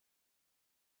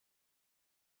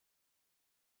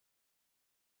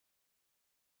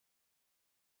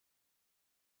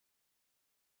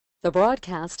The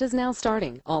broadcast is now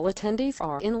starting. All attendees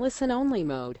are in listen-only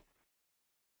mode.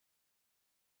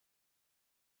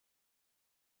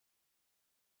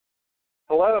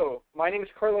 Hello, my name is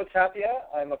Carlo Tapia.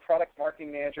 I'm a product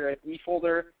marketing manager at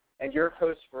eFolder and your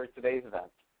host for today's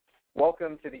event.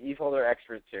 Welcome to the eFolder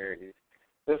Expert Series.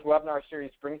 This webinar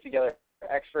series brings together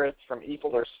experts from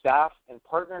eFolder staff and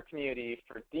partner community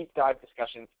for deep dive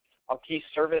discussions on key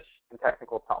service and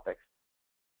technical topics.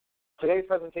 Today's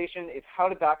presentation is how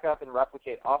to back up and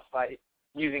replicate offsite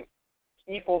using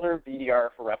eFolder BDR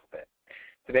for Replibit.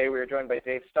 Today we are joined by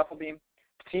Dave Stufflebeam,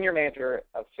 Senior Manager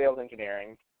of Sales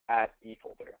Engineering at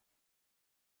eFolder.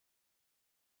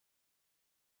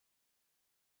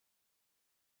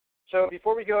 So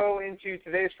before we go into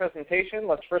today's presentation,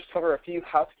 let's first cover a few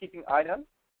housekeeping items.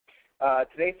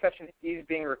 Today's session is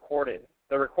being recorded.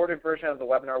 The recorded version of the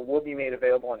webinar will be made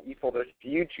available on eFolder's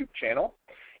YouTube channel,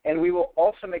 and we will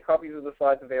also make copies of the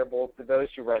slides available to those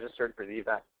who registered for the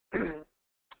event.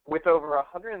 With over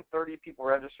 130 people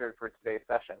registered for today's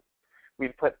session,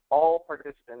 we've put all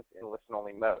participants in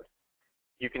listen-only mode.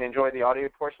 You can enjoy the audio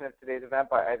portion of today's event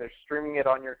by either streaming it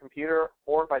on your computer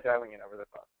or by dialing in over the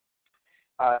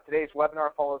phone. Today's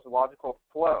webinar follows a logical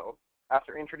flow.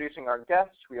 After introducing our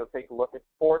guests, we'll take a look at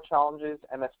 4 challenges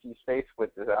MSPs face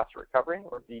with disaster recovery,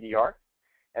 or BDR,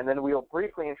 and then we'll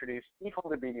briefly introduce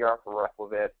eFolder BDR for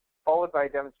Replibit, followed by a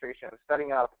demonstration of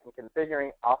setting up and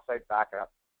configuring offsite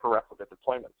backup for Replibit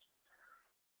deployments.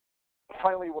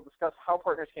 Finally, we'll discuss how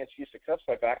partners can achieve success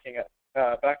by backing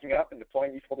up and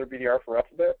deploying eFolder BDR for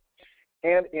Replibit,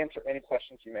 and answer any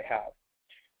questions you may have.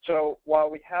 So while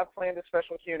we have planned a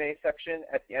special Q&A section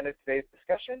at the end of today's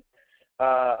discussion,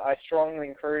 I strongly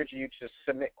encourage you to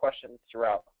submit questions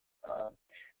throughout.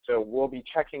 So we'll be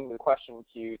checking the question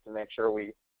queue to make sure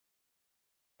we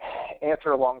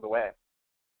answer along the way.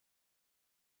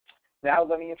 Now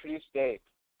let me introduce Dave.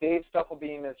 Dave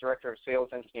Stufflebeam is Director of Sales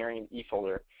Engineering at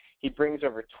eFolder. He brings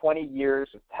over 20 years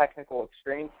of technical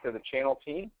experience to the channel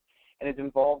team and is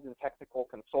involved in technical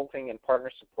consulting and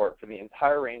partner support for the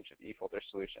entire range of eFolder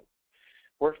solutions.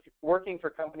 Working for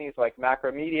companies like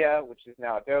Macromedia, which is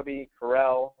now Adobe,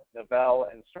 Corel,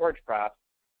 Novell, and StorageCraft,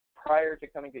 prior to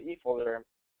coming to eFolder,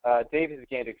 Dave has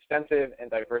gained extensive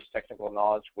and diverse technical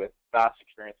knowledge with vast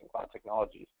experience in cloud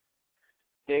technologies.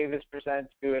 Dave has presented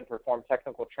to and performed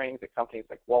technical trainings at companies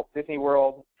like Walt Disney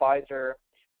World, Pfizer,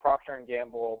 Procter &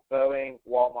 Gamble, Boeing,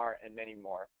 Walmart, and many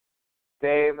more.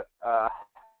 Dave,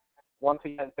 once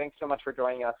again, thanks so much for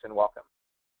joining us and welcome.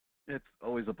 It's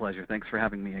always a pleasure. Thanks for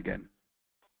having me again.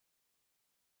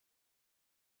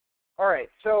 All right,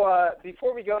 so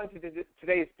before we go into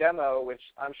today's demo, which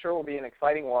I'm sure will be an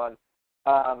exciting one,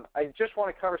 I just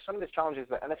want to cover some of the challenges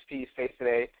that MSPs face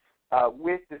today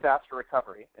with disaster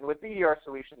recovery and with BDR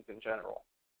solutions in general.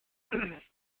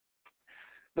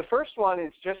 The first one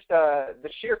is just the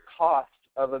sheer cost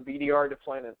of a BDR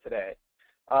deployment today.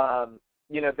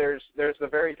 You know, there's the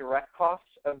very direct costs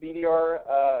of BDR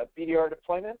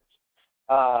deployments.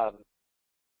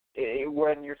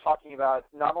 When you're talking about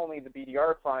not only the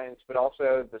BDR appliance, but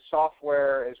also the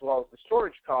software as well as the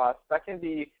storage costs, that can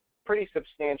be pretty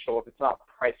substantial if it's not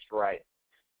priced right.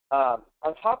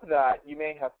 On top of that, you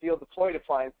may have field deployed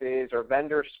appliances or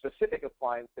vendor-specific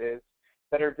appliances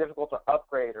that are difficult to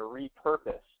upgrade or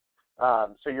repurpose.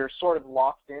 So you're sort of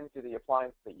locked into the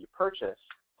appliance that you purchase.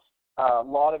 A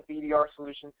lot of BDR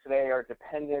solutions today are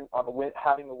dependent on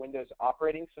having a Windows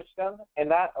operating system, and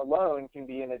that alone can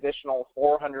be an additional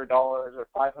 $400 or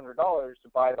 $500 to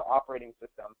buy the operating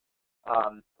system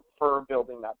for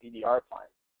building that BDR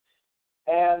appliance.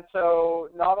 And so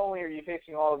not only are you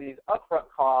facing all of these upfront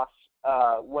costs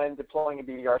when deploying a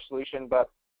BDR solution, but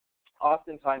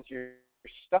oftentimes you're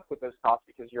stuck with those costs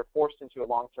because you're forced into a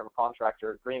long-term contract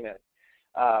or agreement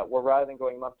where rather than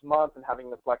going month to month and having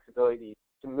the flexibility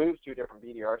to move to a different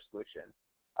BDR solution,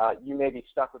 you may be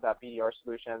stuck with that BDR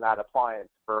solution and that appliance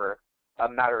for a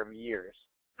matter of years.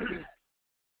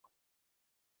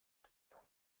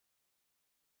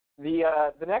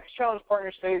 The next challenge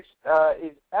partners face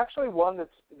is actually one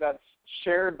that's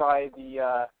shared by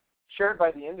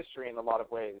the industry in a lot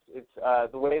of ways. It's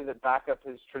the way that backup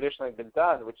has traditionally been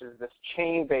done, which is this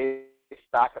chain-based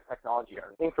backup technology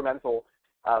or incremental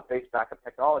based backup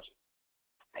technology.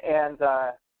 And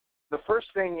the first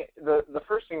thing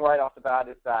right off the bat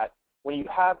is that when you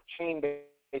have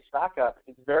chain-based backup,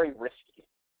 it's very risky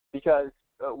because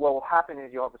what will happen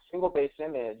is you'll have a single base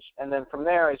image, and then from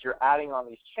there, as you're adding on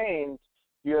these chains,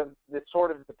 you have this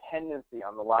sort of dependency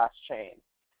on the last chain.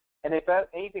 And if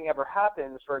anything ever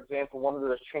happens, for example, one of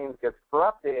those chains gets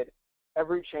corrupted,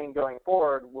 every chain going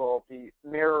forward will be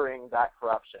mirroring that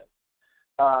corruption.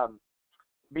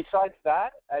 Besides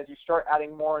that, as you start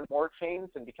adding more and more chains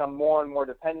and become more and more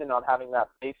dependent on having that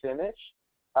base image,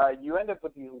 you end up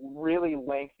with these really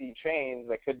lengthy chains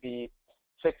that could be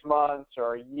 6 months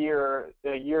or a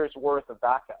year's worth of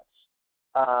backups.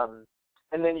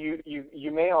 And then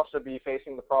you may also be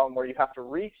facing the problem where you have to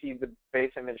reseed the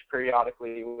base image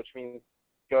periodically, which means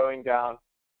going down,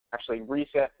 actually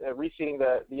reseeding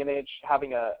the image,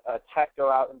 having a tech go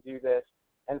out and do this.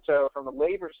 And so from a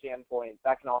labor standpoint,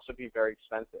 that can also be very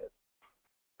expensive.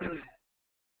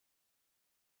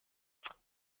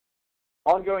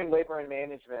 Ongoing labor and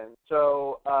management.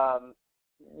 So,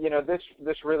 you know,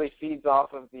 this really feeds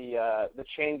off of the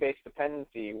chain-based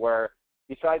dependency, where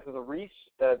besides the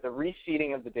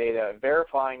reseeding of the data,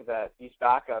 verifying that these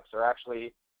backups are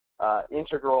actually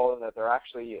integral and that they're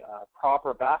actually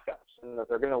proper backups and that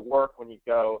they're going to work when you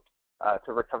go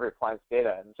to recover your client's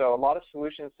data. And so a lot of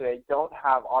solutions today don't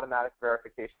have automatic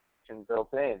verification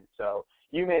built in. So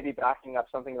you may be backing up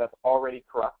something that's already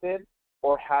corrupted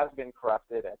or has been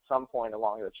corrupted at some point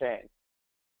along the chain.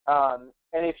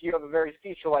 And if you have a very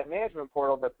feature-light management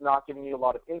portal that's not giving you a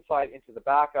lot of insight into the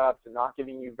backups and not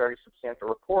giving you very substantial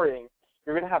reporting,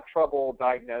 you're going to have trouble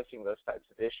diagnosing those types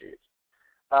of issues.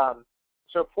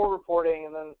 So poor reporting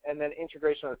and then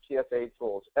integration of PSA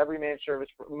tools.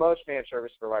 Most managed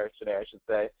service providers today, I should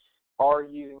say, are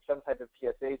using some type of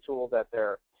PSA tool that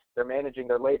they're managing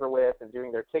their labor with and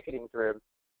doing their ticketing through.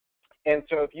 And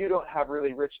so if you don't have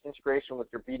really rich integration with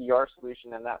your BDR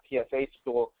solution and that PSA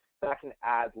tool, that can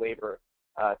add labor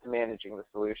to managing the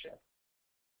solution.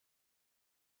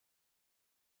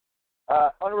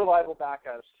 Unreliable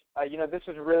backups. You know, this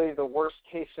is really the worst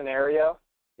case scenario,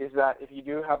 is that if you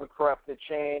do have a corrupted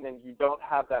chain and you don't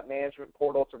have that management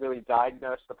portal to really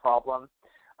diagnose the problem,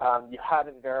 you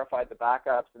haven't verified the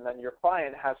backups, and then your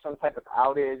client has some type of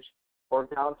outage or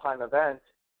downtime event,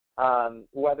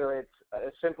 whether it's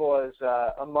as simple as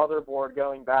a motherboard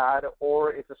going bad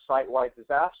or it's a site-wide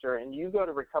disaster, and you go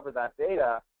to recover that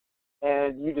data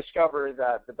and you discover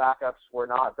that the backups were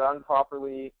not done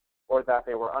properly or that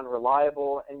they were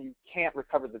unreliable and you can't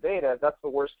recover the data, that's the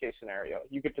worst case scenario.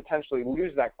 You could potentially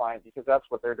lose that client because that's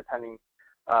what they're depending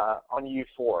on you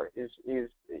for, is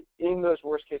in those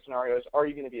worst case scenarios, are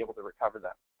you going to be able to recover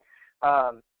them?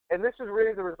 And this is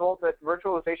really the result that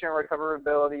virtualization and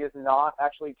recoverability is not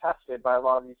actually tested by a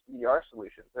lot of these BDR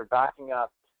solutions. They're backing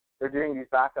up, they're doing these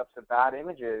backups of bad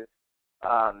images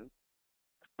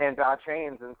and bad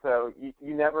chains, and so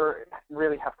you never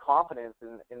really have confidence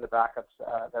in the backups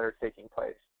that are taking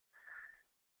place.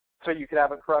 So you could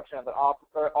have a corruption of the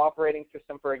operating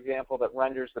system, for example, that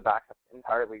renders the backup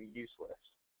entirely useless.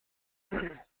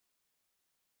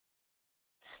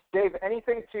 Dave,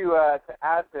 anything to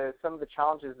add to some of the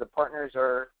challenges that partners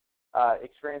are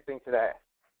experiencing today?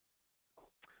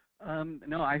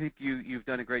 No, I think you've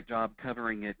done a great job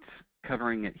covering it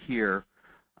here.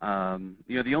 You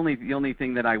know, the only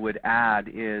thing that I would add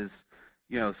is,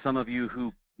 you know, some of you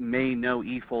who may know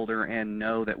eFolder and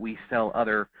know that we sell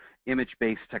other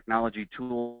image-based technology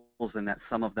tools and that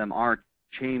some of them are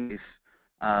chain-based.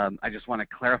 I just want to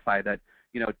clarify that,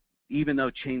 you know, even though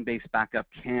chain-based backup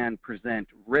can present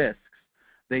risks,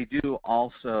 they do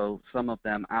also, some of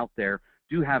them out there,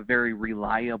 do have very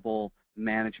reliable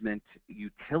management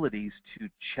utilities to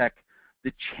check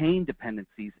the chain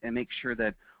dependencies and make sure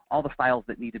that all the files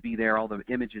that need to be there, all the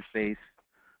images the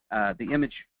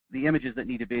images that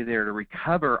need to be there to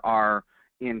recover are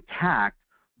intact.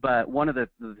 But one of the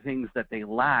things that they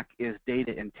lack is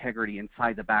data integrity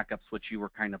inside the backups, which you were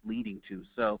kind of leading to.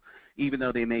 So even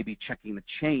though they may be checking the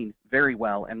chain very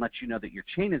well and let you know that your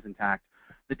chain is intact,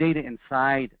 the data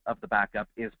inside of the backup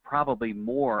is probably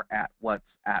more at what's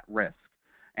at risk.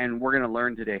 And we're going to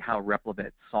learn today how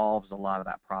Replibit solves a lot of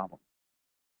that problem.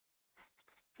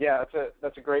 Yeah,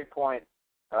 that's a great point.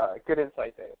 Good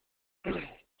insight, Dave.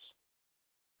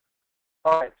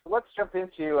 All right, so let's jump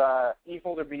into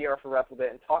eFolder BDR for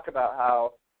Replibit and talk about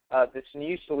how this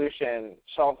new solution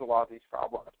solves a lot of these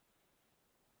problems.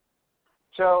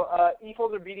 So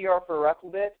eFolder BDR for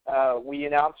Replibit, we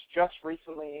announced just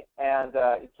recently, and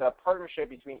it's a partnership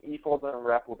between eFolder and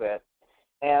Replibit.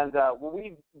 And what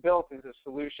we've built is a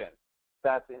solution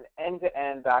that's an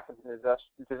end-to-end backup and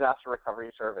disaster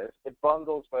recovery service. It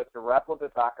bundles both the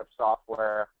Replibit backup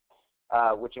software,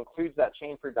 which includes that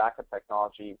chain-free backup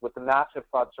technology, with the massive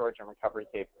cloud storage and recovery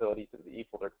capabilities of the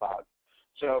eFolder cloud.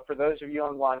 So for those of you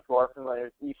online who are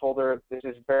familiar with eFolder, this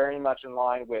is very much in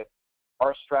line with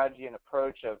our strategy and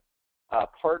approach of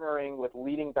partnering with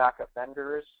leading backup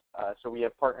vendors. So we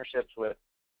have partnerships with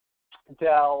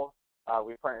Dell,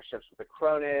 we have partnerships with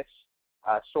Acronis,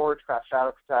 StorageCraft,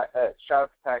 Shadow Protect,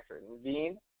 and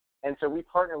Veeam. And so we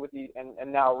partner with these,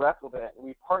 and now Replibit,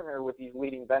 we partner with these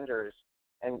leading vendors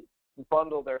and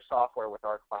bundle their software with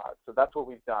our cloud. So that's what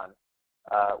we've done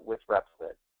with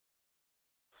Replibit.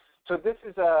 So this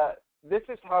is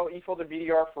how eFolder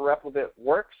BDR for Replibit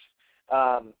works.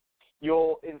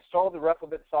 You'll install the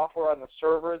Replibit software on the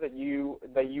server that you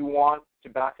want to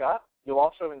back up. You'll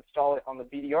also install it on the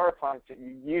BDR appliance that you're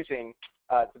using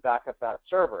to back up that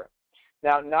server.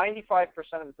 Now, 95%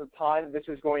 of the time, this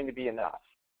is going to be enough.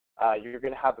 You're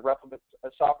going to have the Replibit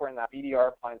software in that BDR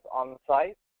appliance on the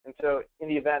site. And so in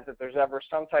the event that there's ever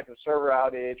some type of server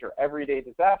outage or everyday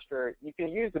disaster, you can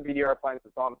use the BDR appliance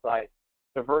that's on site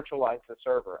to virtualize the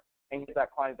server and get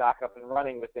that client back up and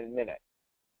running within minutes.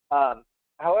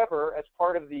 However, as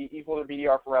part of the eFolder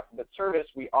BDR for Replibit service,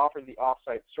 we offer the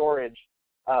offsite storage,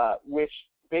 which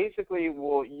basically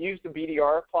will use the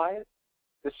BDR appliance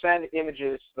to send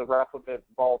images to the Replibit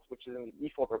vault, which is in the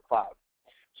eFolder cloud.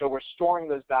 So we're storing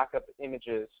those backup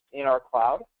images in our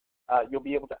cloud. You'll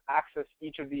be able to access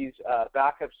each of these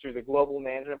backups through the global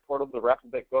management portal, the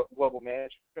Replibit global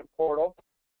management portal.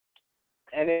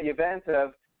 And in the event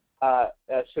of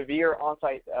a severe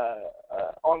on-site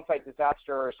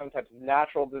disaster or some type of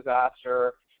natural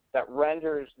disaster that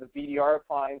renders the BDR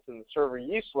appliance and the server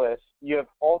useless, you have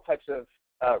all types of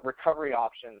recovery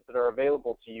options that are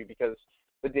available to you because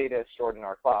the data is stored in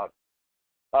our cloud.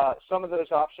 Some of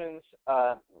those options,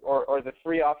 or the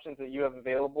three options that you have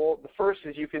available, the first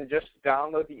is you can just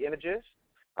download the images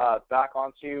back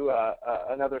onto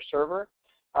another server.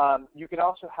 You can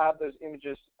also have those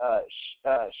images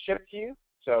shipped to you,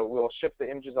 so we'll ship the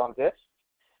images on disk.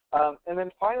 And then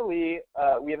finally,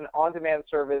 we have an on-demand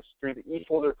service through the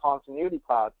eFolder Continuity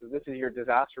Cloud. So this is your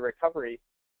disaster recovery,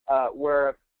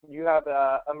 where you have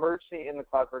emergency in the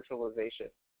cloud virtualization.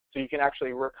 So you can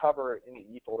actually recover in the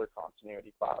eFolder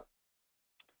Continuity Cloud.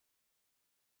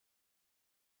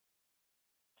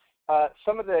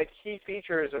 Some of the key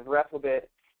features of Replibit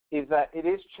is that it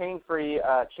is chain-free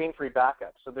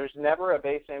backup. So there's never a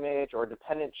base image or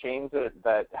dependent chains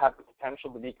that have the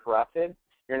potential to be corrupted.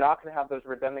 You're not going to have those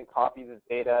redundant copies of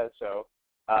data, so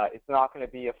it's not going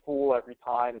to be a full every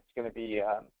time. It's going to be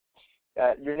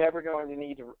you're never going to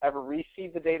need to ever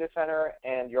reseed the data center,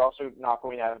 and you're also not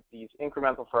going to have these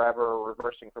incremental forever or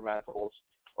reverse incrementals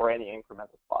or any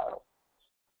incremental files.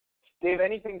 Dave,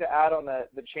 anything to add on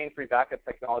the chain-free backup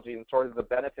technology and sort of the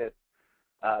benefits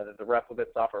that the Replibit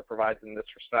software provides in this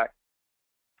respect?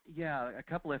 Yeah, a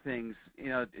couple of things. You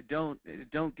know,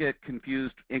 don't get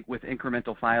confused with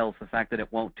incremental files, the fact that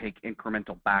it won't take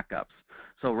incremental backups.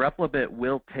 So Replibit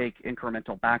will take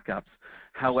incremental backups.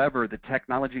 However, the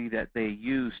technology that they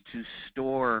use to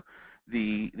store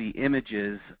the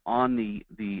images on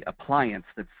the appliance,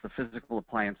 that's the physical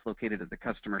appliance located at the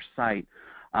customer site,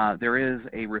 there is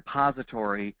a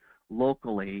repository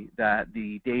locally that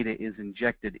the data is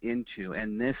injected into,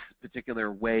 and this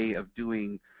particular way of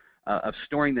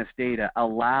storing this data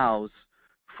allows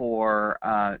for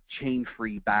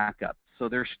chain-free backup. So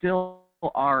there still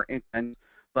are,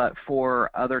 but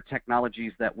for other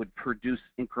technologies that would produce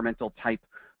incremental type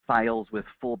files with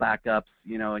full backups,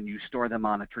 you know, and you store them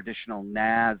on a traditional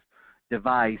NAS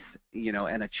device, you know,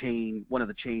 and one of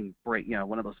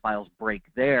those files break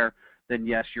there, then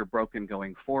yes, you're broken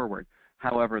going forward.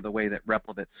 However, the way that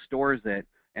Replibit stores it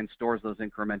and stores those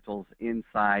incrementals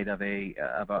inside of a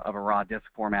raw disk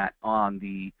format on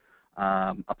the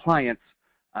appliance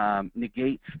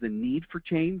negates the need for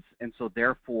chains, and so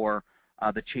therefore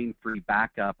the chain-free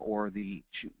backup or the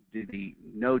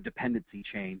no dependency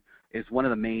chain is one of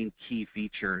the main key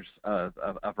features of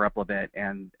Replibit,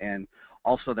 and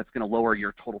also that's going to lower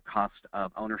your total cost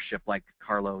of ownership, like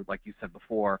Carlo, like you said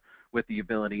before, with the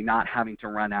ability not having to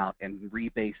run out and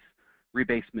rebase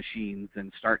machines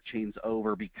and start chains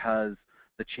over because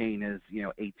the chain is, you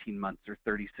know, 18 months or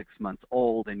 36 months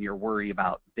old and you're worried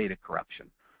about data corruption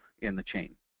in the chain.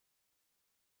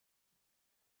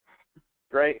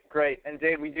 Great. And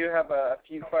Dave, we do have a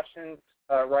few questions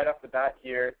right off the bat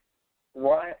here.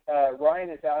 Ryan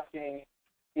is asking,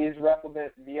 is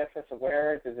Replibit VSS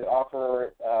aware? Does it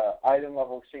offer item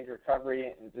level exchange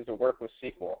recovery, and does it work with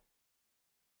SQL?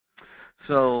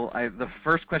 So the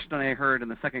first question I heard and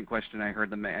the second question I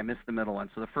heard, I missed the middle one.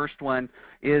 So the first one,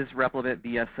 is Replibit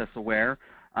VSS aware?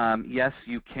 Yes,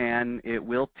 you can. It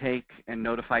will take and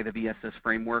notify the VSS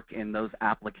framework in those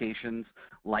applications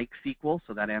like SQL.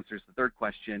 So that answers the third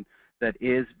question, that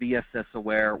is VSS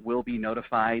aware, will be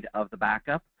notified of the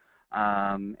backup.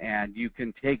 And you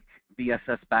can take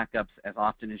VSS backups as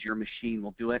often as your machine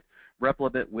will do it.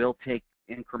 Replibit will take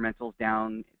incrementals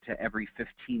down to every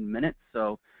 15 minutes.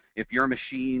 So if your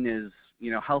machine is,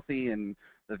 you know, healthy and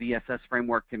the VSS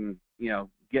framework can, you know,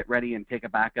 get ready and take a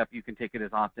backup, you can take it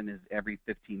as often as every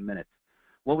 15 minutes.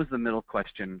 What was the middle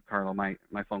question, Carlo? My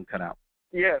phone cut out.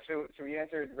 Yeah, so we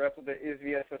answered Replibit is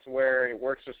VSS aware, it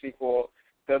works with SQL.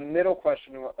 The middle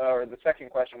question, or the second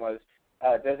question was,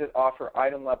 does it offer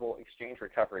item-level exchange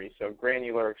recovery, so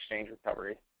granular exchange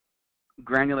recovery?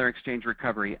 Granular exchange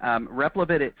recovery.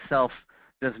 Replibit itself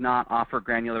does not offer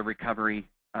granular recovery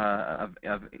of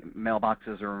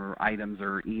mailboxes or items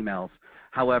or emails.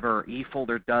 However,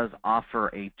 eFolder does offer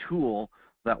a tool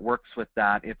that works with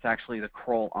that. It's actually the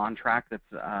Kroll OnTrack.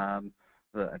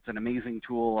 It's an amazing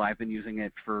tool. I've been using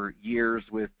it for years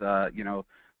with,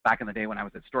 back in the day when I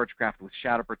was at StorageCraft with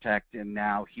Shadow Protect, and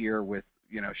now here with,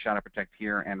 Shadow Protect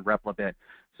here and Replibit.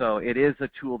 So it is a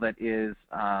tool that is,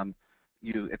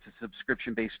 it's a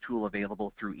subscription-based tool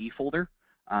available through eFolder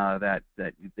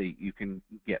that you can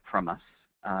get from us,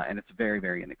 and it's very,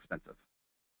 very inexpensive.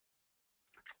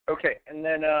 Okay, and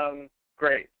then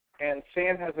great. And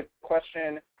Sam has a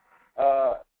question: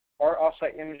 are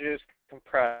offsite images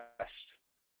compressed?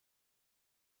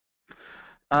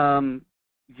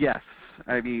 Yes.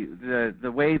 I mean,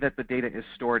 the way that the data is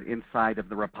stored inside of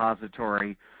the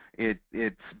repository,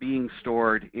 it's being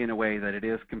stored in a way that it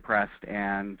is compressed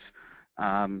and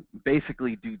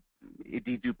basically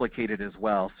deduplicated as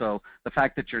well. So the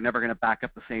fact that you're never going to back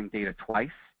up the same data twice,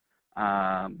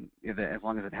 as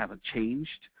long as it hasn't changed,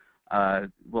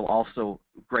 will also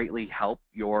greatly help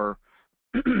your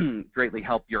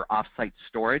offsite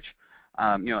storage.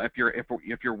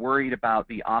 If you're worried about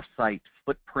the offsite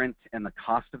footprint and the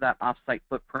cost of that offsite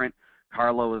footprint,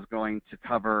 Carlo is going to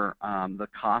cover the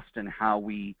cost and how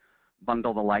we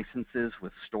bundle the licenses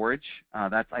with storage.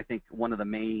 That's, I think, one of the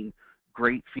main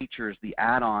great features, the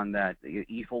add-on that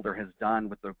eFolder has done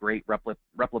with the great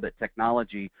Replibit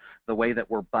technology, the way that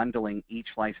we're bundling each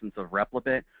license of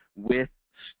Replibit with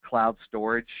cloud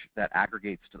storage that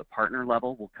aggregates to the partner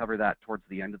level. We'll cover that towards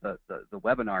the end of the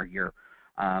webinar here.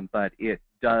 But it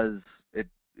does,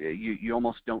 you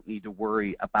almost don't need to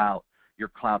worry about your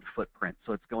cloud footprint.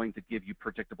 So it's going to give you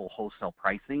predictable wholesale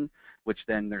pricing, which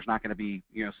then there's not going to be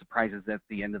surprises at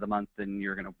the end of the month, and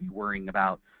you're going to be worrying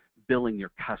about billing your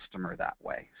customer that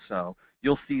way. So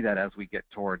you'll see that as we get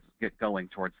going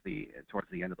towards the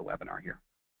end of the webinar here.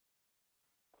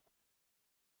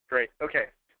 Great. Okay.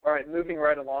 All right. Moving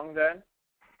right along then.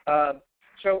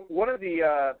 So one of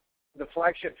the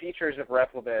flagship features of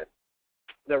Replibit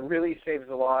that really saves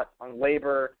a lot on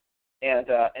labor and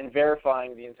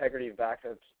verifying the integrity of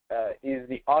backups is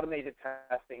the automated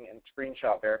testing and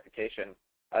screenshot verification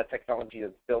technology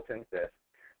that's built into this.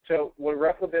 So what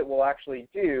Replibit will actually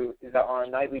do is that on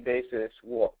a nightly basis,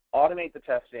 we'll automate the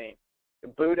testing,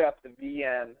 boot up the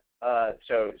VM,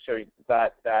 so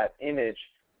that image,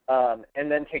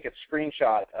 and then take a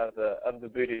screenshot of the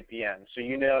booted VM, so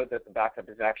you know that the backup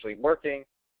is actually working.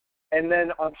 And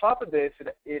then on top of this,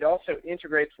 it also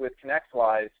integrates with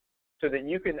ConnectWise so that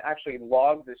you can actually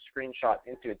log this screenshot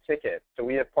into a ticket. So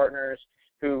we have partners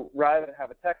who, rather than have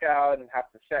a tech out and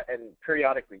have to set and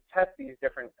periodically test these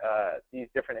different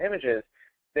images,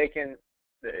 they can.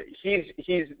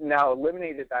 He's now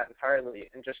eliminated that entirely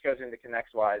and just goes into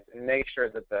ConnectWise and makes sure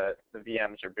that the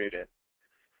VMs are booted.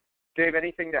 Dave,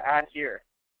 anything to add here?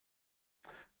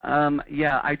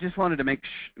 Yeah, I just wanted to make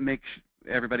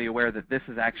everybody aware that this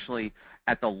is actually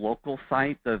at the local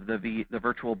site, the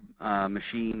virtual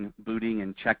machine booting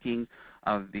and checking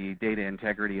of the data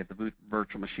integrity of the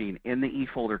virtual machine. In the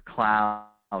eFolder cloud,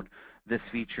 this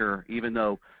feature, even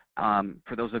though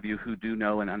for those of you who do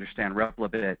know and understand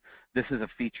Replibit, this is a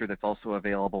feature that's also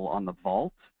available on the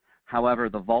Vault. However,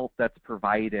 the Vault that's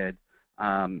provided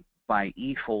by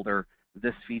eFolder,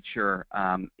 this feature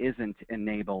isn't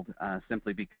enabled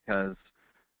simply because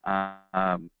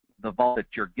the Vault that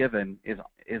you're given is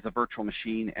a virtual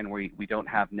machine, and we don't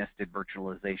have nested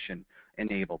virtualization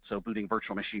enabled. So booting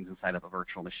virtual machines inside of a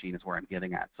virtual machine is where I'm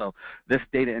getting at. So this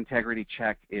data integrity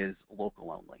check is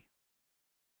local only.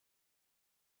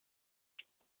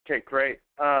 Okay, great.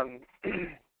 And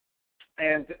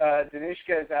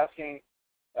Danushka is asking,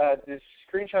 does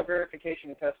screenshot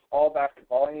verification test all backup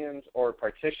volumes or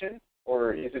partitions,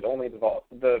 or is it only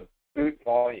the boot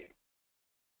volume?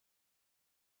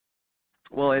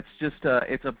 Well, it's just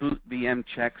it's a boot VM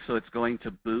check, so it's going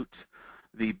to boot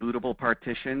the bootable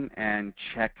partition and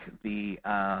check the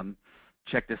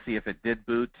check to see if it did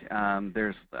boot.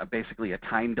 There's basically a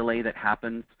time delay that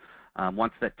happens.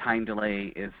 Once that time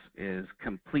delay is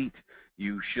complete,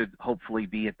 you should hopefully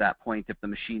be at that point, if the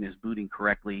machine is booting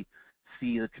correctly,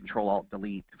 see the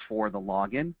Control-Alt-Delete for the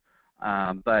login.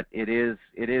 But it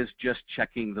is just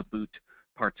checking the boot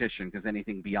partition, because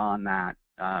anything beyond that,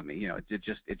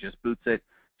 it just boots it,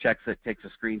 checks it, takes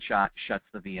a screenshot, shuts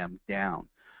the VM down.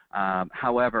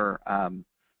 However,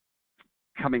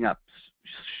 coming up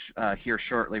here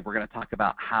shortly, we're going to talk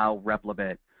about how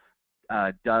Replibit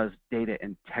does data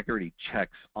integrity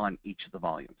checks on each of the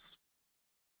volumes.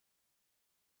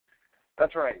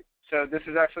 That's right. So this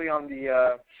is actually on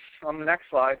the next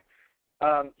slide.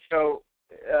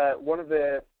 One of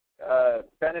the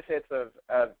benefits of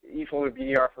eFolder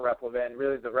BDR for Replibit, and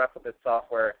really the Replibit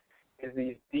software, is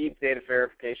these deep data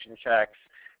verification checks.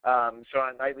 So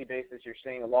on a nightly basis, you're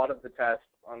seeing a lot of the tests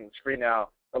on the screen now,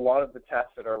 a lot of the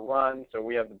tests that are run. So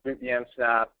we have the boot VM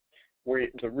snap, the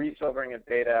resilvering of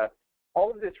data. All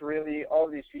of this really, all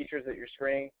of these features that you're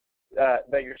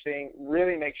seeing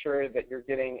really make sure that you're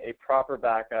getting a proper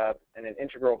backup and an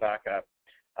integral backup.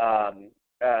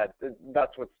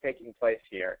 That's what's taking place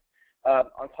here.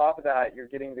 On top of that, you're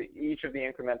getting each of the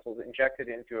incrementals injected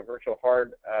into a virtual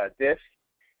hard disk,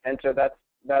 and so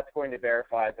that's going to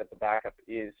verify that the backup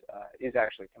is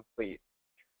actually complete.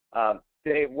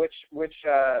 Dave, which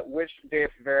data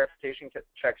verification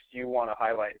checks do you want to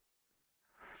highlight?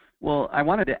 Well, I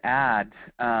wanted to add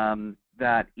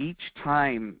that each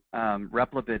time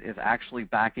Replibit is actually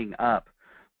backing up,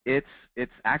 it's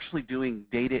actually doing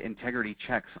data integrity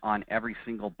checks on every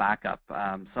single backup.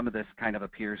 Some of this kind of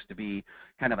appears to be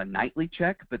kind of a nightly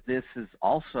check, but this is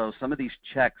also, some of these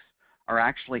checks are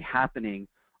actually happening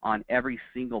on every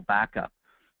single backup.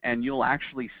 And you'll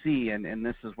actually see, and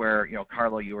this is where,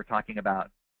 Carlo, you were talking about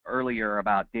earlier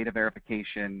about data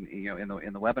verification,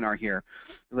 in the webinar here,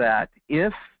 that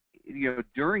if,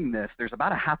 during this, there's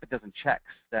about a half a dozen checks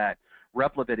that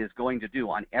Replibit is going to do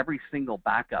on every single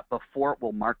backup before it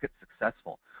will mark it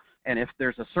successful. And if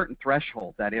there's a certain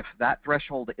threshold, that if that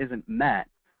threshold isn't met,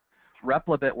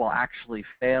 Replibit will actually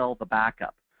fail the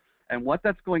backup. And what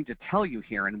that's going to tell you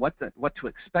here, and what to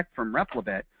expect from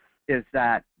Replibit, is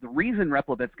that the reason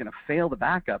Replibit's going to fail the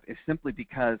backup is simply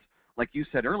because, like you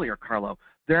said earlier, Carlo,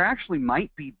 there actually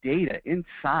might be data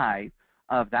inside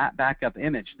of that backup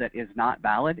image that is not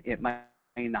valid. It may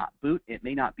not boot. It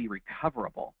may not be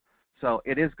recoverable. So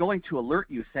it is going to alert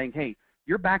you saying, hey,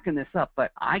 you're backing this up,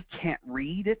 but I can't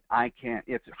read it.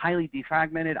 It's highly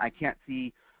defragmented. I can't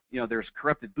see, there's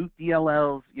corrupted boot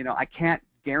DLLs. I can't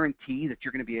guarantee that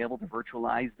you're going to be able to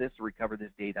virtualize this or recover this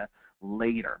data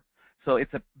later. So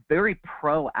it's a very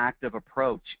proactive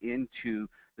approach into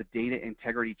the data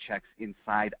integrity checks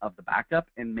inside of the backup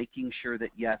and making sure that,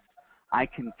 yes, I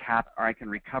can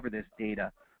recover this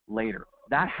data later.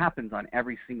 That happens on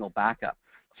every single backup.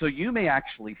 So you may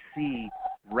actually see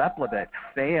Replibit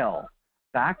fail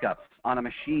backups on a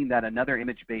machine that another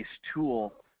image-based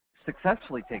tool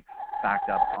successfully takes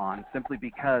backup on, simply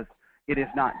because it is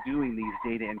not doing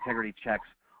these data integrity checks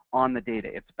on the data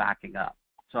it's backing up.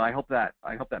 So I hope that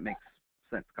makes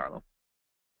sense, Carlo.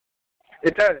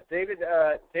 It does. David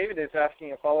is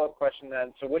asking a follow-up question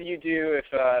then. So what do you do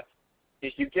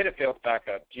if you get a failed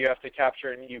backup? Do you have to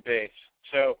capture a new base?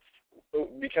 So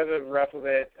because of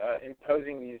Replibit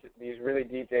imposing these really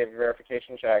deep data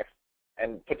verification checks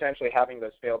and potentially having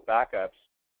those failed backups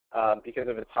because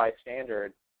of its high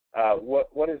standard,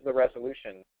 what is the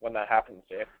resolution when that happens,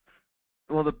 Dave?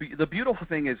 Well, the beautiful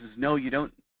thing is no, you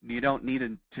don't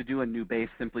need to do a new base,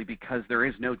 simply because there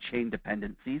is no chain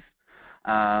dependencies.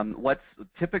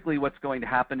 What's going to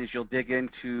happen is you'll dig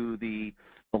into the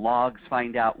logs,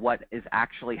 find out what is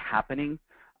actually happening,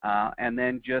 and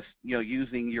then just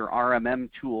using your RMM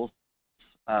tools,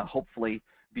 hopefully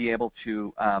be able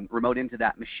to remote into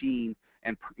that machine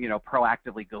and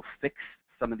proactively go fix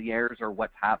some of the errors or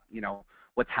what's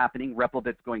happening.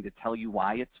 Replibit's going to tell you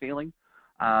why it's failing.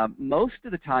 Most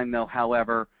of the time, though,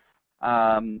 however,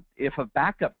 if a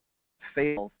backup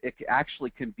fails, it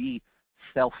actually can be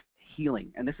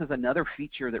self-healing. And this is another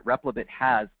feature that Replibit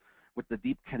has with the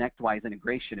deep ConnectWise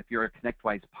integration. If you're a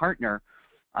ConnectWise partner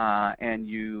and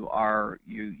you are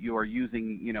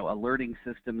using alerting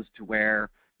systems to where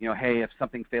hey, if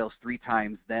something fails 3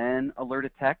 times, then alert a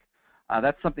tech.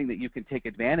 That's something that you can take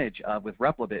advantage of with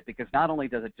Replibit, because not only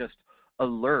does it just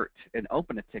alert and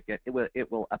open a ticket,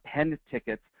 it will append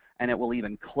tickets, and it will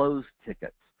even close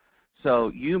tickets.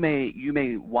 So you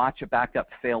may watch a backup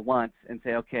fail once and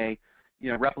say, okay,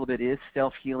 Replibit is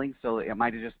self-healing, so it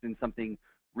might have just been something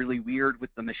really weird with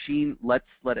the machine. Let's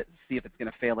let it see if it's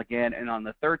going to fail again. And on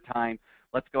the 3rd time,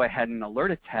 let's go ahead and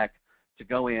alert a tech to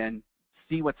go in,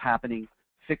 see what's happening,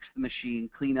 fix the machine,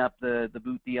 clean up the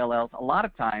boot DLLs. A lot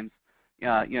of times,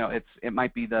 it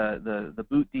might be the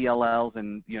boot DLLs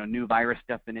and new virus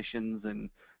definitions and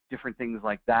different things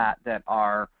like that that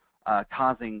are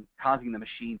causing the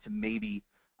machine to maybe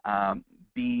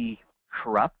be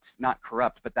corrupt, not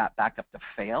corrupt, but that backup to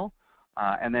fail.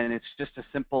 And then it's just a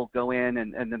simple go in,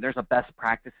 and then there's a best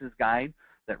practices guide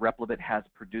that Replibit has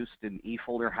produced, and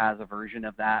eFolder has a version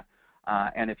of that.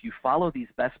 And if you follow these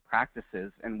best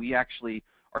practices, and we actually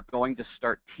are going to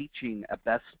start teaching a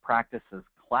best practices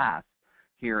class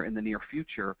here in the near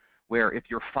future, where if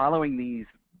you're following these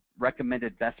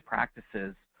recommended best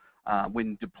practices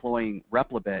when deploying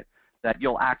Replibit, that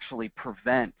you'll actually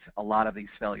prevent a lot of these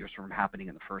failures from happening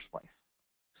in the first place.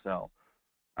 So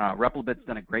Replibit's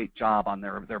done a great job on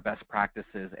their best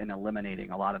practices in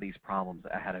eliminating a lot of these problems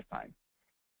ahead of time.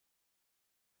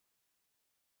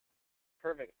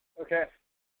 Perfect. Okay.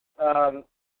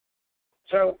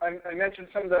 So I mentioned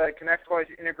some of the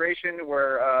ConnectWise integration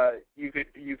where you could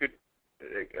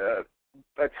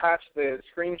attach the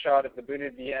screenshot of the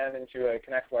booted VM into a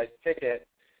ConnectWise ticket.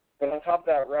 But on top of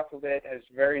that, Replibit has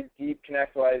very deep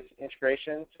ConnectWise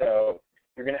integration, so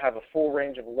you're going to have a full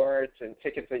range of alerts and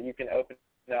tickets that you can open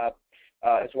up,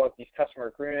 as well as these customer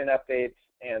agreement updates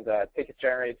and ticket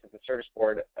generates at the service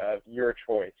board of your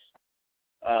choice.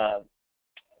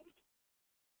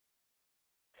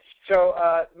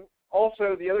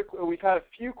 Also, we've had a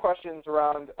few questions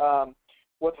around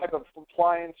what type of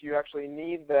compliance you actually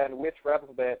need then with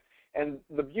Replibit. And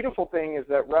the beautiful thing is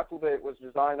that Replibit was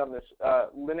designed on this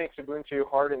Linux Ubuntu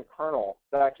hardened kernel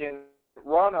that can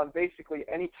run on basically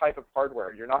any type of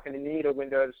hardware. You're not going to need a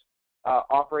Windows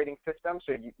operating system,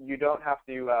 so you don't have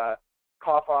to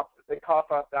cough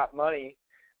up that money.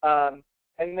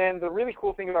 And then the really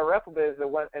cool thing about Replibit is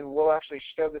that, and we'll actually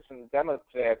show this in the demo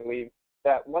today, I believe,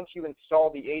 that once you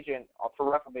install the agent for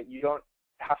Replibit, you don't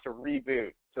have to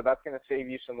reboot. So that's going to save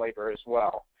you some labor as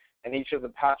well. And each of the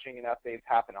patching and updates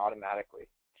happen automatically.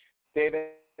 David,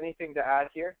 anything to add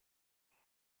here?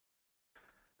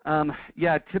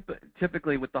 Yeah,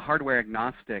 typically with the hardware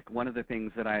agnostic, one of the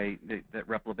things that that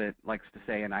Replibit likes to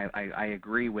say, and I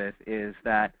agree with, is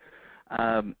that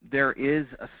there is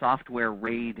a software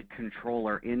RAID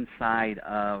controller inside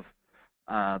of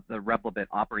the Replibit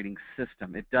operating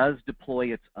system. It does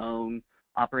deploy its own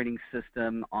operating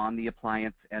system on the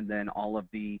appliance, and then all of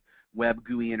the web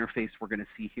GUI interface we're going to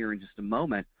see here in just a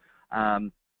moment.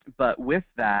 But with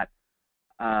that,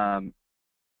 now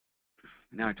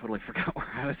I totally forgot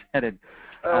where I was headed.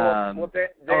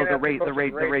 The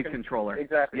RAID controller.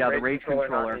 Exactly. Yeah, the RAID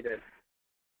controller.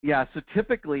 Yeah, so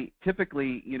typically,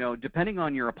 you know, depending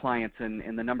on your appliance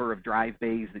and the number of drive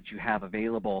bays that you have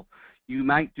available, you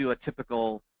might do a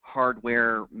typical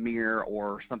hardware mirror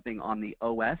or something on the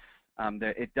OS.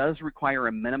 It does require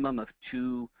a minimum of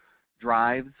 2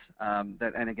 drives,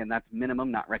 and again, that's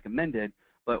minimum, not recommended,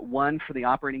 but one for the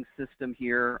operating system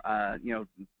here, you know,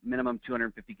 minimum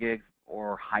 250 gigs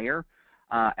or higher.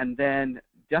 And then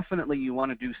definitely you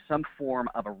want to do some form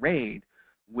of a RAID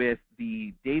with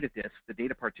the data disk, the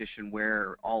data partition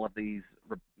where all of these,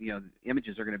 you know,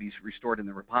 images are going to be restored in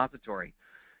the repository.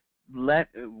 What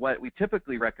we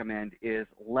typically recommend is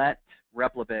let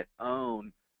Replibit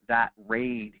own that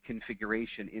RAID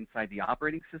configuration inside the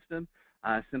operating system,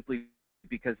 simply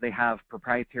because they have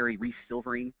proprietary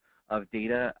resilvering of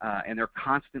data, and they're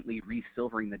constantly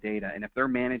resilvering the data. And if they're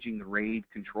managing the RAID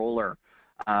controller,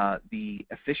 the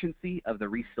efficiency of the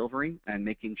resilvering and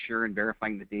making sure and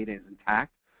verifying the data is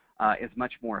intact is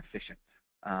much more efficient.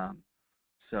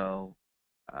 So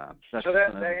that's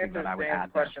that thing that I would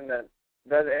add there.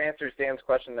 That answers Dan's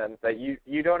question then, that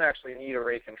you don't actually need a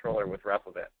RAID controller with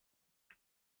Replibit.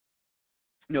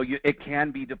 No, it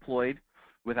can be deployed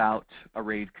without a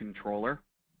RAID controller.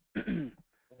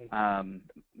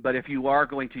 But if you are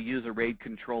going to use a RAID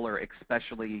controller,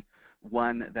 especially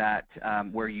one that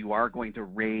where you are going to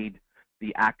RAID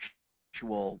the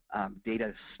actual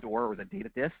data store or the data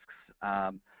disks,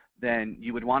 then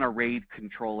you would want a RAID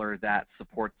controller that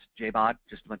supports JBOD,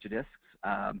 just a bunch of disks,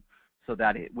 so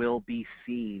that it will be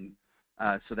seen,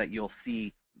 so that you'll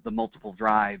see the multiple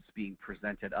drives being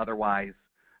presented. Otherwise,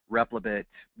 Replibit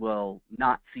will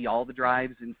not see all the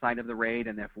drives inside of the RAID,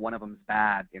 and if one of them's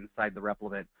bad inside the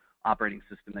Replibit operating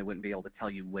system, they wouldn't be able to tell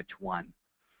you which one.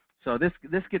 So this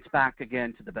gets back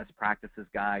again to the best practices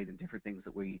guide and different things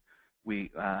that we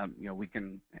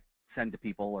can send to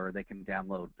people, or they can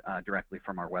download directly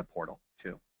from our web portal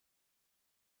too.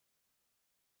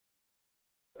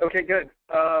 Okay, good.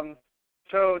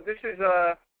 So this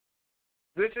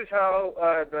is how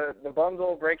the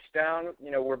bundle breaks down.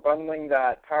 You know, we're bundling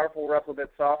that powerful Replibit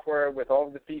software with all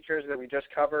of the features that we just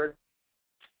covered,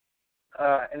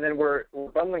 and then we're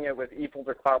bundling it with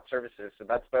eFolder Cloud Services. So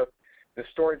that's both the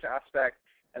storage aspect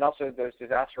and also those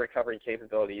disaster recovery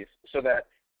capabilities, so that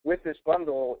with this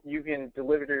bundle, you can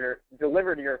deliver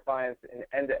to your clients an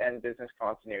end-to-end business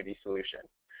continuity solution.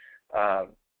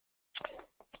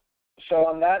 So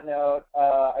on that note,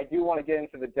 I do want to get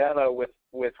into the demo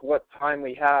with what time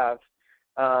we have.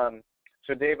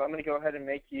 So Dave, I'm going to go ahead and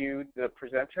make you the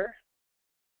presenter.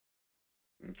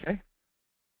 Okay.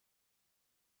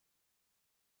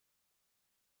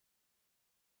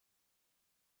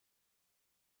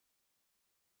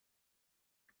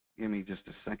 Give me just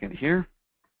a second here.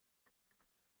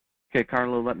 Okay,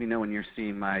 Carlo, let me know when you're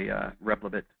seeing my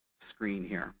Replibit screen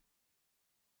here.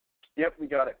 Yep, we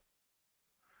got it.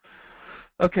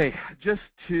 Okay, just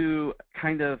to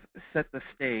kind of set the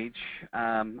stage,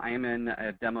 I am in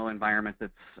a demo environment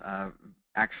that's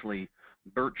actually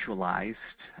virtualized.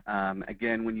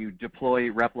 Again, when you deploy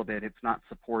Replibit, it's not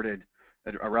supported,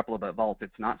 a Replibit Vault,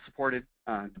 it's not supported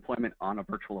deployment on a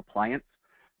virtual appliance.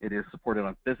 It is supported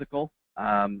on physical.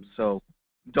 So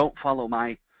don't follow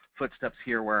my footsteps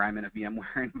here where I'm in a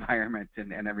VMware environment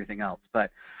and everything else. But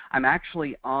I'm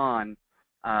actually on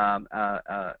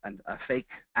a fake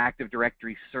Active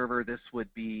Directory server. This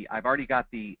would be, I've already got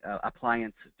the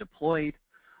appliance deployed,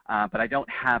 but I don't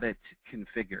have it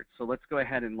configured. So let's go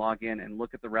ahead and log in and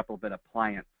look at the Replibit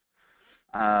appliance.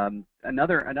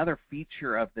 Another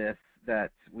feature of this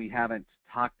that we haven't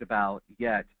talked about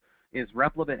yet is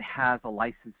Replibit has a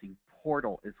licensing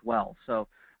portal as well. So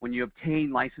when you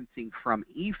obtain licensing from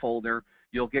eFolder,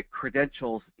 you'll get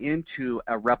credentials into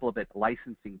a Replibit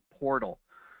licensing portal.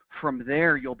 From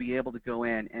there, you'll be able to go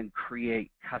in and create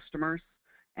customers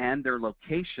and their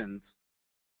locations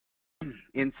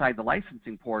inside the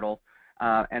licensing portal,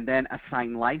 and then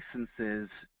assign licenses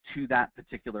to that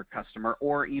particular customer,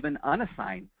 or even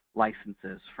unassign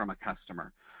licenses from a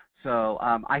customer. So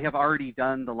I have already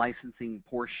done the licensing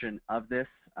portion of this.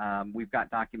 We've got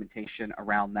documentation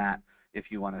around that if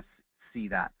you want to see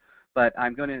that. But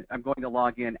I'm going to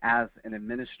log in as an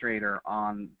administrator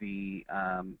on the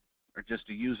or just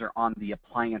a user on the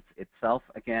appliance itself.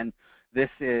 Again, this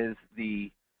is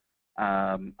the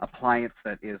appliance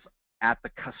that is at the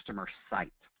customer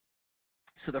site.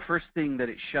 So the first thing that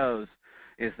it shows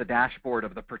is the dashboard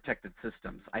of the protected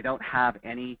systems. I don't have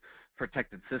any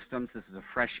protected systems. This is a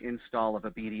fresh install of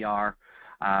a BDR.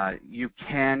 You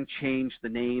can change the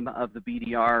name of the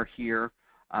BDR here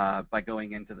by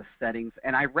going into the settings.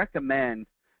 And I recommend,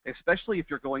 especially if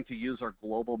you're going to use our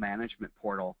global management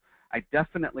portal, I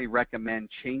definitely recommend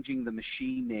changing the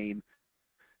machine name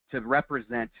to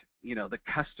represent, the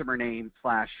customer name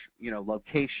 /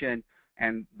 location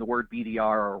and the word BDR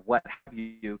or what have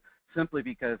you, simply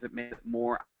because it makes it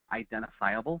more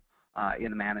identifiable in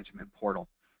the management portal.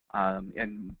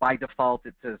 And by default,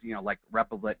 it says, like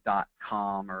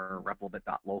replibit.com or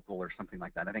replibit.local or something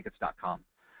like that. I think it's .com.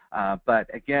 But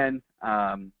again,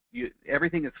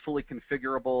 everything is fully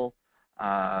configurable,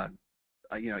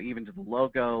 even to the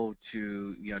logo,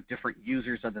 to different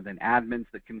users other than admins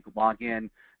that can log in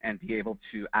and be able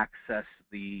to access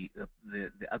the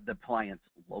appliance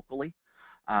locally.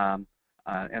 And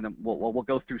then we'll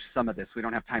go through some of this. We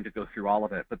don't have time to go through all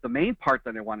of it. But the main part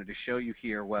that I wanted to show you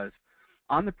here was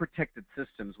on the protected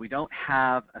systems, we don't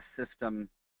have a system,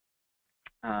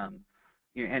 and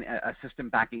a system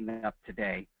backing up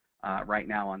today right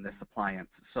now on this appliance.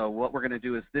 So what we're going to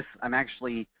do is this. I'm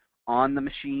actually on the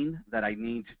machine that I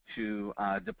need to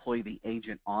deploy the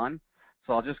agent on.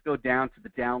 So I'll just go down to the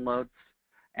downloads,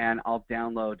 and I'll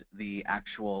download the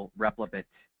actual Replibit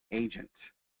agent.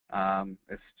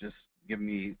 It's just giving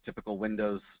me typical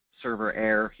Windows server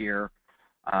error here.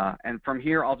 And from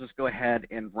here, I'll just go ahead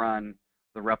and run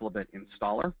the Replibit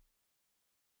installer.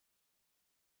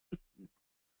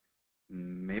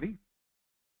 Maybe.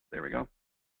 There we go.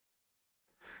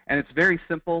 And it's very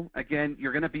simple. Again,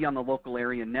 you're going to be on the local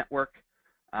area network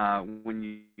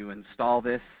when you install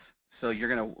this. So you're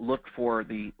going to look for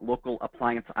the local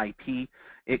appliance IP.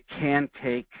 It can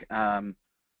take, it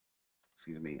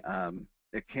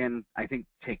can, I think,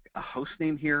 take a host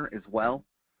name here as well.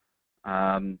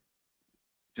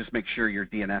 Just make sure your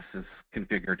DNS is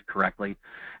configured correctly.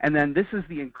 And then this is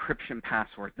the encryption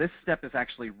password. This step is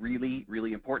actually really,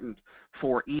 really important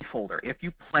for eFolder. If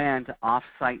you plan to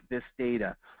offsite this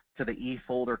data to the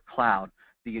eFolder cloud,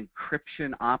 the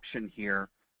encryption option here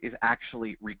is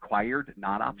actually required,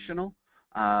 not optional.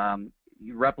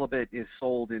 Replibit is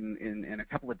sold in a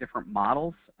couple of different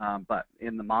models, but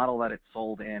in the model that it's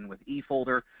sold in with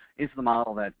eFolder is the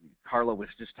model that Carlo was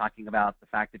just talking about, the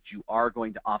fact that you are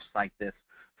going to offsite this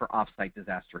for offsite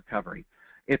disaster recovery.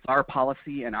 It's our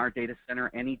policy in our data center,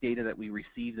 any data that we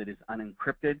receive that is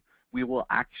unencrypted, we will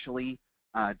actually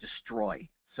destroy.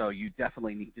 So you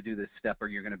definitely need to do this step or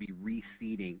you're going to be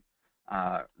reseeding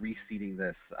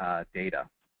this data.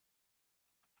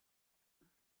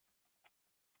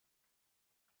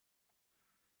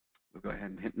 We'll go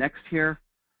ahead and hit next here.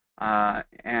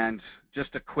 And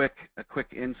just a quick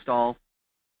install,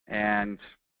 and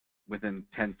within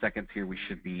 10 seconds here we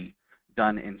should be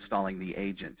done installing the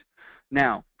agent.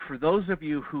 Now, for those of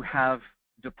you who have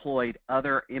deployed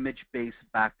other image-based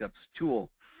backups tools,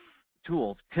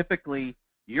 typically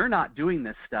you're not doing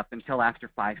this step until after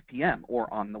 5 p.m.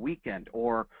 or on the weekend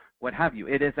or what have you.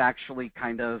 It is actually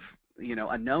kind of, you know,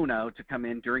 a no-no to come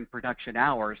in during production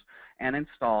hours and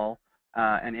install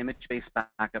an image-based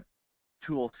backup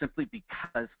tool simply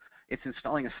because it's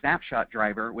installing a snapshot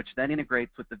driver, which then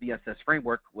integrates with the VSS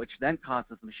framework, which then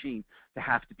causes the machine to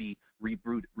have to be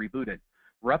rebooted.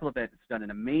 Replibit has done an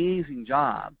amazing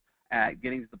job at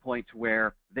getting to the point to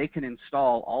where they can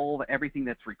install everything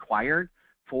that's required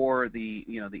for the,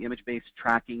 you know, the image-based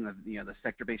tracking, the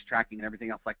sector-based tracking and everything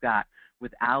else like that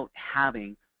without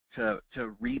having to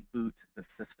reboot the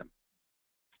system.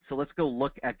 So let's go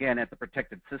look again at the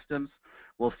protected systems.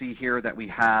 We'll see here that we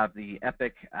have the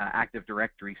Epic Active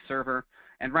Directory server,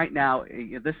 and right now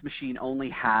this machine only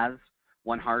has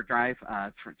one hard drive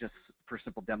just for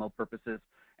simple demo purposes,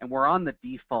 and we're on the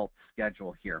default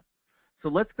schedule here. So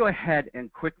let's go ahead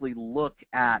and quickly look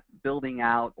at building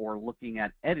out or looking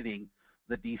at editing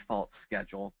the default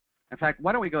schedule. In fact,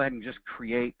 why don't we go ahead and just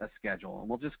create a schedule, and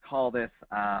we'll just call this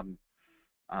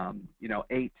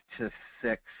 8 to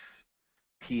 6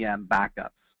 p.m. backups.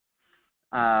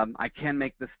 I can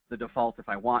make this the default if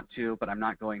I want to, but I'm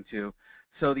not going to.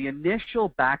 So the initial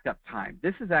backup time,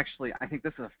 this is actually, I think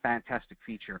this is a fantastic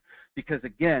feature because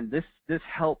again, this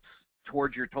helps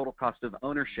towards your total cost of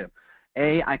ownership.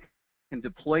 A, I can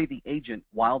deploy the agent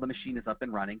while the machine is up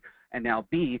and running, and now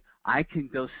B, I can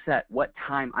go set what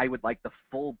time I would like the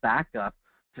full backup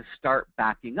to start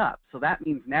backing up. So that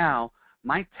means now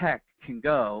my tech can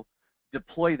go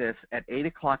deploy this at 8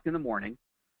 o'clock in the morning,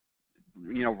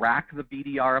 you know, rack the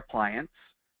BDR appliance,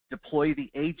 deploy the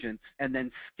agents, and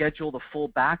then schedule the full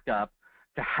backup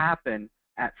to happen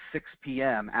at 6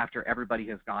 p.m. after everybody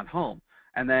has gone home.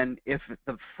 And then if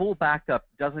the full backup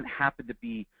doesn't happen to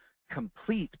be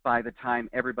complete by the time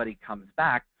everybody comes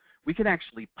back, we can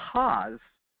actually pause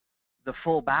the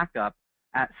full backup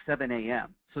at 7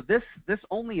 a.m. So this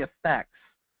only affects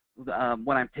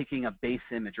when I'm taking a base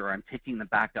image or I'm taking the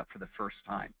backup for the first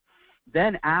time.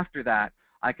 Then after that,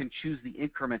 I can choose the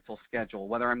incremental schedule,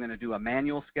 whether I'm going to do a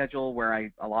manual schedule where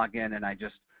I log in and I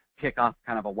just kick off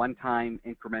kind of a one-time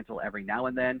incremental every now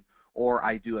and then, or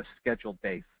I do a scheduled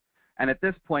base. And at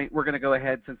this point, we're going to go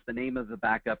ahead, since the name of the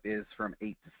backup is from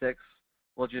 8 to 6,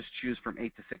 we'll just choose from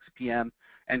 8 to 6 p.m.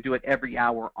 and do it every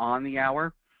hour on the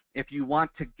hour. If you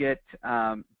want to get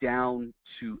down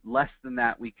to less than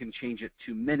that, we can change it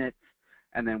to minutes,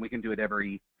 and then we can do it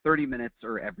every 30 minutes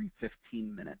or every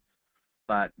 15 minutes.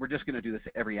 But we're just going to do this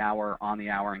every hour on the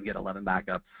hour and get 11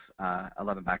 backups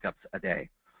a day.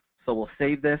 So we'll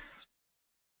save this.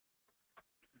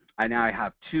 I now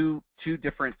have two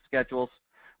different schedules.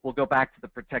 We'll go back to the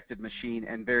protected machine,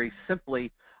 and very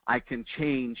simply, I can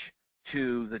change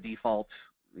to the default,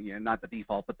 you know, not the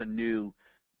default, but the new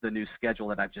schedule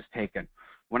that I've just taken.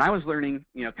 When I was learning,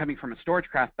 you know, coming from a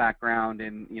StorageCraft background,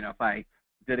 and you know, if I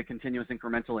did a continuous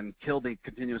incremental and killed the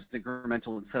continuous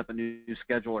incremental and set up a new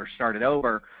schedule or started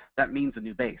over, that means a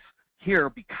new base. Here,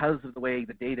 because of the way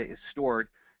the data is stored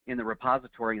in the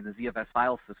repository in the ZFS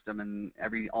file system and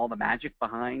all the magic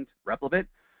behind Replibit,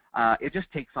 it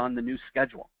just takes on the new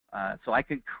schedule. So I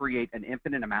can create an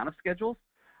infinite amount of schedules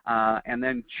and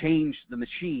then change the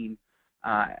machine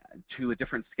to a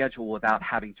different schedule without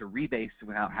having to rebase,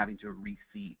 without having to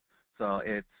reseed. So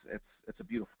it's a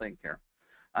beautiful thing here.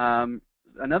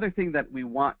 Another thing that we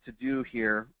want to do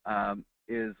here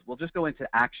is we'll just go into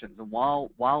actions, and while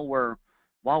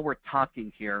we're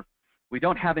talking here, we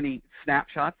don't have any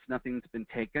snapshots, nothing's been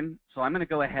taken, so I'm going to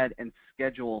go ahead and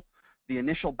schedule the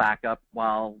initial backup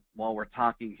while we're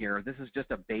talking here. This is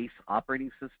just a base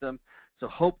operating system, so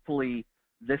hopefully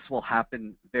this will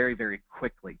happen very, very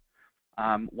quickly.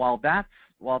 While that's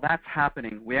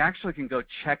happening, we actually can go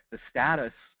check the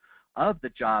status of the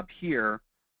job here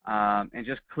and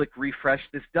just click refresh.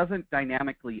 This doesn't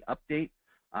dynamically update,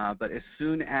 but as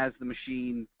soon as the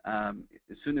machine,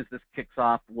 as soon as this kicks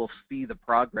off, we'll see the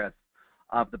progress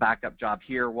of the backup job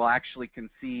here. We'll actually can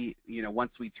see, you know,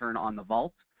 once we turn on the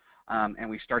vault and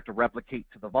we start to replicate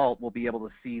to the vault, we'll be able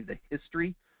to see the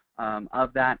history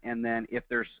of that, and then if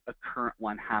there's a current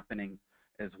one happening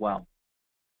as well.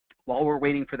 While we're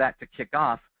waiting for that to kick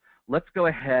off, let's go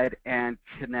ahead and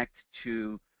connect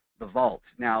to the vault.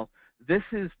 Now, this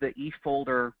is the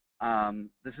eFolder.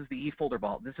 This is the eFolder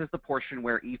vault. This is the portion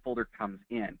where eFolder comes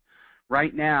in.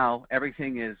 Right now,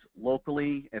 everything is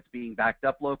locally. It's being backed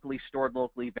up locally, stored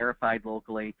locally, verified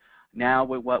locally. Now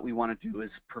what we want to do is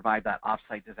provide that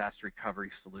offsite disaster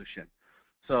recovery solution.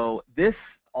 So this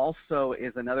also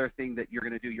is another thing that you're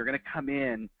going to do. You're going to come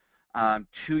in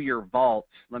to your vault.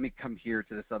 Let me come here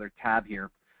to this other tab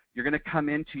here. You're going to come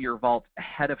into your vault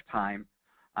ahead of time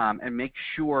and make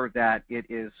sure that it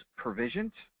is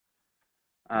provisioned.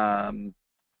 My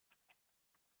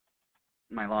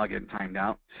login timed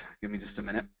out. Give me just a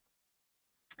minute.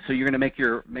 So you're going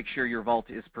to make sure your vault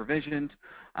is provisioned.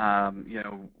 You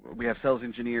know, we have sales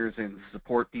engineers and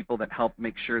support people that help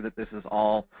make sure that this is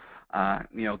all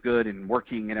you know, good and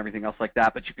working and everything else like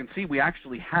that. But you can see we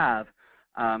actually have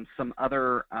some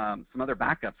other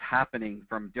backups happening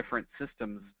from different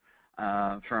systems,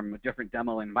 from different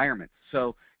demo environments.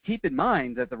 So keep in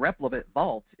mind that the Replibit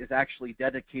vault is actually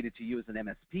dedicated to you as an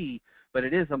MSP, but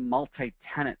it is a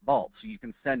multi-tenant vault, so you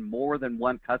can send more than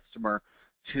one customer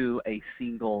to a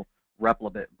single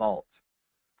Replibit vault.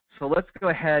 So let's go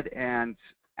ahead and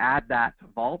add that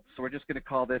vault. So we're just going to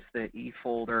call this the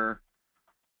eFolder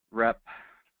Rep,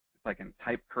 if I can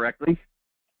type correctly,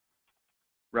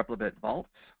 Replibit vault.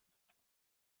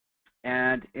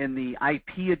 And in the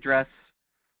IP address,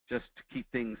 just to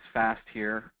keep things fast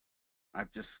here,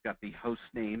 I've just got the host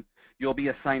name. You'll be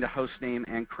assigned a host name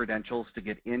and credentials to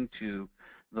get into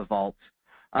the vault.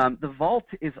 The vault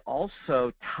is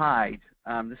also tied,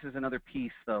 this is another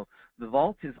piece though, the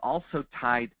vault is also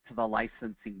tied to the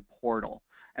licensing portal.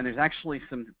 And there's actually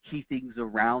some key things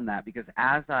around that, because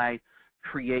as I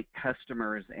create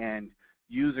customers and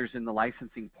users in the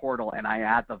licensing portal and I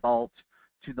add the vault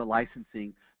to the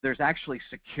licensing, there's actually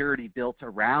security built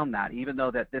around that, even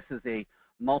though that this is a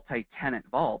multi-tenant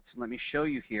vault. Let me show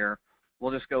you here.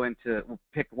 We'll just go into, we'll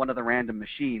pick one of the random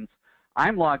machines.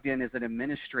 I'm logged in as an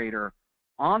administrator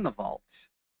on the vault,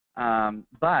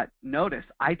 but notice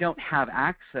I don't have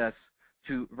access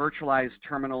to virtualize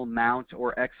terminal, mount,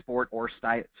 or export, or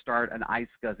start an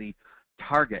iSCSI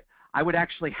target. I would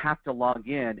actually have to log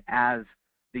in as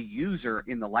the user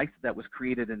in the license that was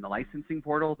created in the licensing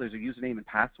portal. There's a username and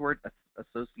password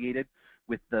associated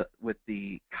with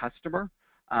the customer.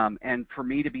 And for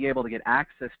me to be able to get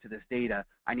access to this data,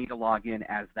 I need to log in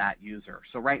as that user.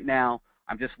 So right now,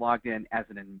 I'm just logged in as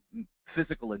a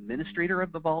physical administrator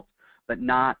of the vault, but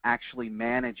not actually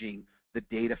managing the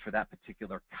data for that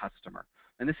particular customer.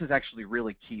 And this is actually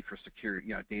really key for security,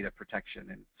 you know, data protection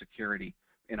and security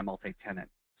in a multi-tenant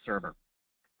server.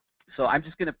 So I'm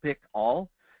just going to pick all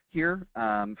here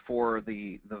for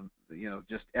the you know,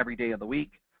 just every day of the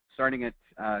week, starting at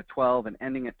 12 and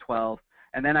ending at 12.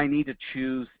 And then I need to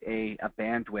choose a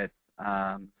bandwidth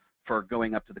for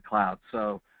going up to the cloud.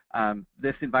 So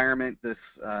this environment, this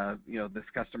you know, this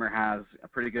customer has a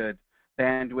pretty good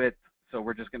bandwidth. So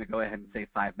we're just going to go ahead and say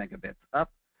 5 megabits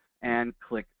up and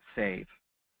click save.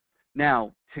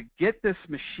 Now, to get this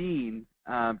machine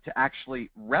to actually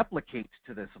replicate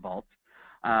to this vault,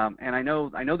 and I know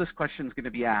this question is going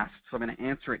to be asked, so I'm going to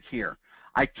answer it here.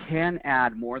 I can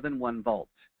add more than one vault.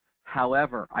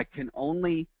 However, I can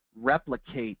only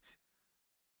replicate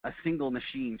a single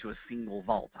machine to a single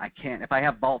vault. I can't, if I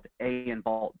have vault A and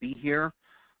vault B here,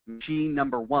 machine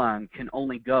number 1 can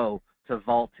only go to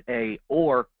vault A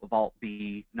or vault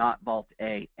B, not vault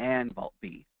A and vault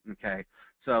B. Okay,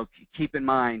 so keep in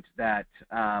mind that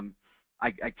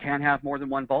I can have more than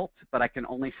one vault, but I can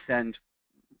only send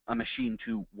a machine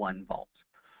to one vault.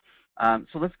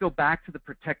 So let's go back to the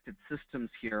protected systems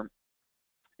here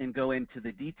and go into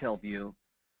the detail view.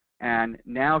 And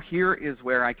now here is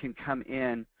where I can come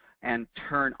in and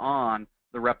turn on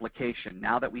the replication.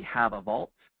 Now that we have a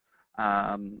vault,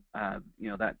 you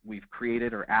know, that we've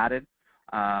created or added,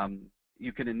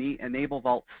 you can enable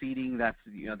vault seeding. That's,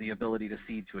 you know, the ability to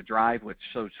seed to a drive, which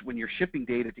shows when you're shipping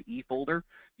data to eFolder,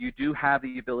 you do have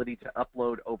the ability to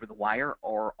upload over the wire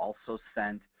or also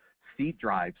send seed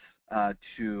drives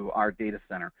to our data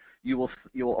center. You will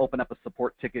open up a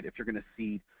support ticket if you're going to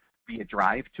seed via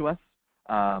drive to us.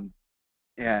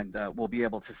 And we'll be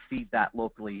able to seed that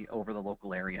locally over the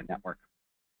local area network.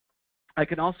 I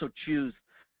can also choose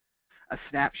a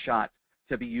snapshot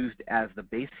to be used as the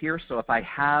base here. So if I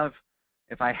have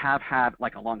had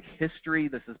like a long history,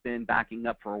 this has been backing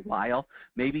up for a while,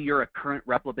 maybe you're a current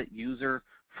Replibit user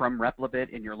from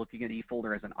Replibit and you're looking at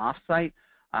eFolder as an offsite,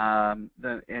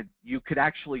 you could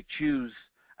actually choose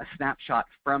a snapshot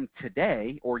from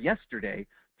today or yesterday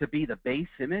to be the base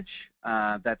image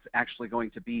that's actually going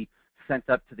to be sent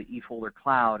up to the eFolder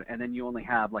cloud, and then you only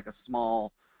have like a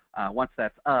small, once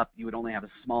that's up, you would only have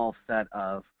a small set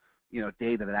of, you know,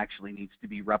 data that actually needs to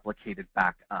be replicated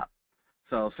back up.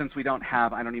 So since we don't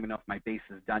have, I don't even know if my base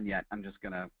is done yet, I'm just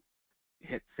going to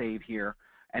hit save here,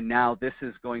 and now this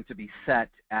is going to be set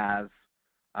as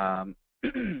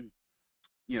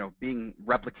being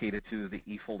replicated to the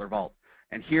eFolder vault.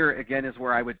 And here again is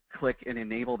where I would click and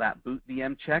enable that boot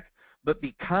VM check. But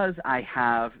because I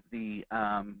have the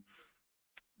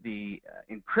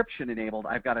encryption enabled,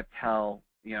 I've got to tell,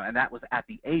 and that was at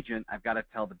the agent, I've got to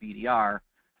tell the BDR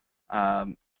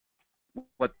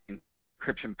what the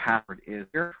encryption password is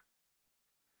here.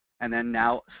 And then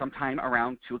now sometime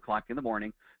around 2 o'clock in the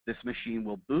morning, this machine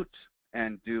will boot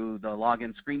and do the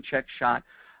login screen check shot.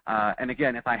 And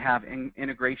again, if I have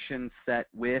integration set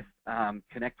with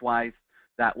ConnectWise,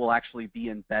 that will actually be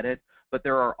embedded. But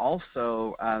there are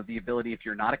also the ability, if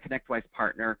you're not a ConnectWise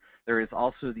partner, there is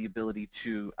also the ability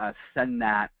to send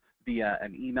that via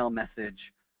an email message,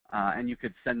 and you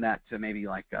could send that to maybe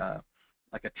like a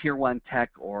tier 1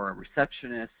 tech or a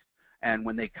receptionist, and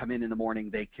when they come in the morning,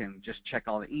 they can just check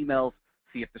all the emails,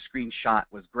 see if the screenshot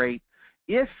was great.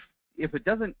 If you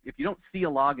don't see a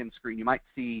login screen, you might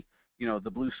see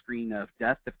the blue screen of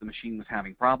death if the machine was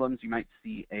having problems. You might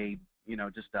see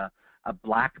just a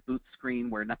black boot screen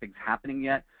where nothing's happening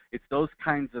yet. It's those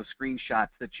kinds of screenshots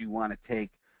that you want to take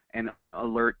and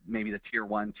alert maybe the tier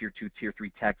 1, tier 2, tier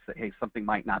 3 techs that, hey, something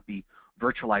might not be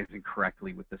virtualizing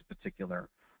correctly with this particular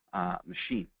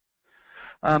machine.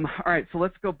 All right, so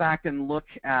let's go back and look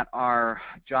at our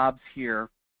jobs here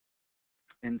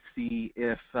and see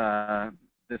if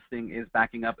this thing is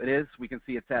backing up. It is. We can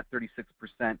see it's at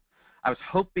 36%. I was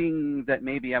hoping that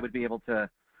maybe I would be able to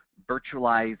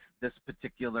virtualize this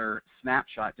particular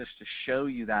snapshot just to show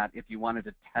you that if you wanted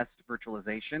to test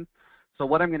virtualization. So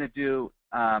what I'm going to do,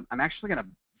 I'm actually going to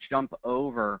jump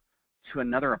over to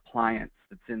another appliance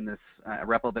that's in this, a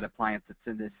Replibit appliance that's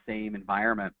in this same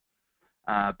environment,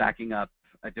 backing up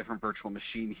a different virtual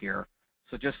machine here.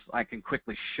 So just I can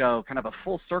quickly show kind of a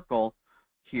full circle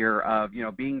here of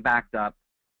being backed up,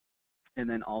 and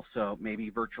then also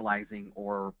maybe virtualizing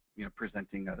or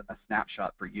presenting a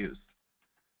snapshot for use.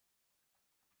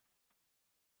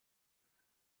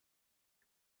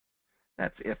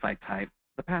 That's if I type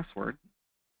the password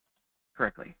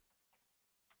correctly,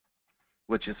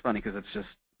 which is funny because it's just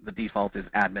the default is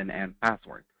admin and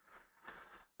password.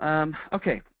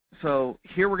 Okay, so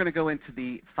here we're going to go into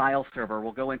the file server.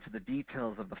 We'll go into the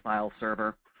details of the file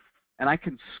server, and I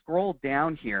can scroll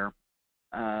down here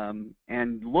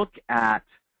and look at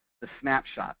the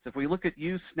snapshots. If we look at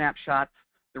use snapshots,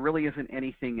 there really isn't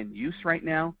anything in use right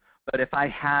now, but if I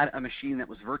had a machine that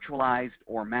was virtualized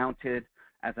or mounted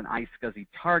as an iSCSI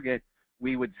target,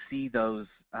 we would see those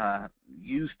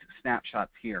used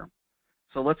snapshots here.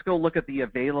 So let's go look at the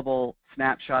available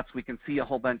snapshots. We can see a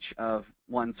whole bunch of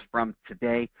ones from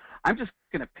today. I'm just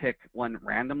going to pick one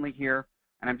randomly here,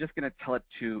 and I'm just going to tell it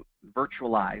to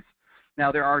virtualize.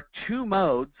 Now, there are 2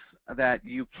 modes that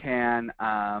you can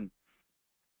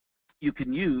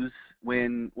use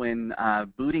when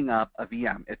booting up a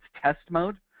VM. It's test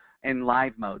mode and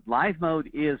live mode. Live mode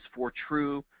is for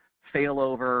true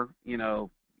failover,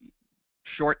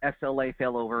 short SLA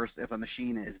failovers. If a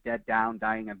machine is dead, down,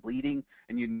 dying, and bleeding,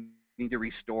 and you need to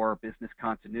restore business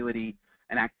continuity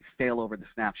and actually fail over the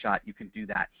snapshot, you can do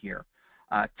that here.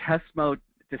 Test mode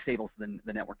disables the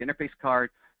network interface card,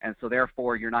 and so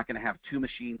therefore you're not going to have 2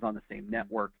 machines on the same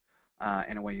network,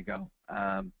 and away you go.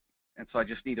 And so I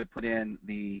just need to put in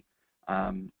the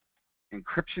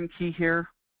encryption key here,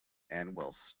 and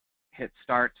we'll hit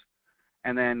start,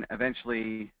 and then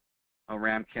eventually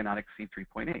RAM cannot exceed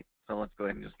 3.8. So let's go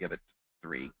ahead and just give it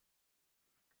 3.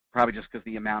 Probably just because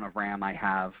the amount of RAM I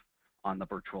have on the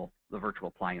virtual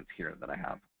appliance here that I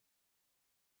have.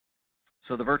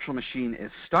 So the virtual machine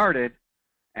is started,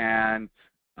 and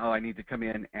I need to come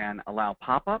in and allow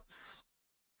pop-ups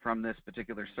from this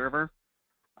particular server.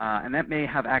 And that may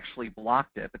have actually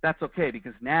blocked it, but that's okay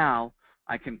because now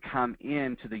I can come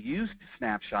into the used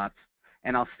snapshots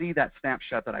and I'll see that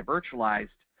snapshot that I virtualized,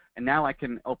 and now I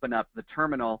can open up the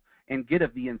terminal and get a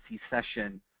VNC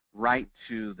session right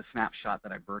to the snapshot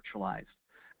that I virtualized.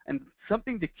 And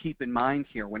something to keep in mind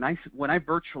here, when I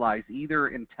virtualize either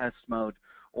in test mode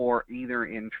or either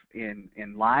in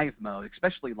live mode,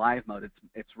 especially live mode,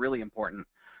 it's really important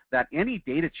that any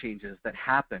data changes that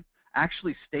happen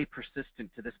actually stay persistent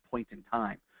to this point in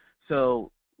time.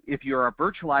 So if you're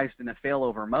virtualized in a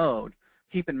failover mode,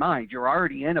 keep in mind you're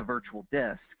already in a virtual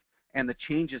disk and the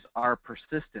changes are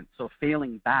persistent. So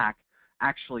failing back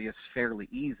actually is fairly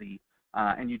easy,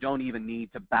 and you don't even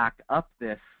need to back up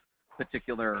this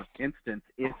particular instance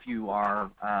if you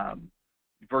are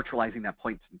virtualizing that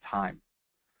point in time.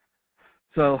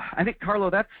 So I think, Carlo,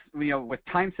 that's, with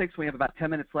time sakes, we have about 10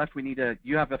 minutes left.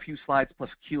 You have a few slides plus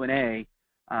Q&A.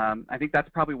 I think that's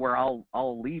probably where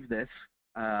I'll leave this.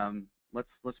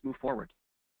 Let's move forward.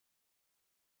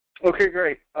 Okay,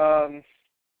 great.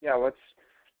 Yeah, let's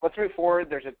let's move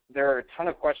forward. There are a ton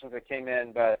of questions that came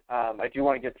in, but I do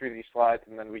want to get through these slides,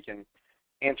 and then we can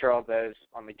answer all those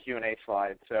on the Q&A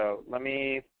slide. So let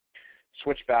me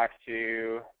switch back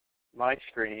to my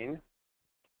screen.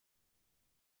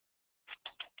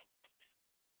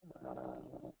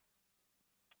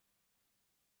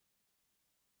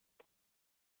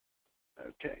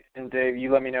 Okay, and Dave,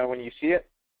 you let me know when you see it.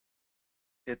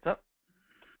 It's up.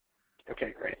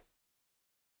 Okay, great.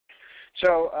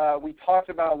 So we talked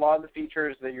about a lot of the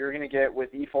features that you're going to get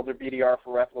with eFolder BDR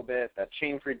for Replibit, that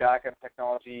chain-free backup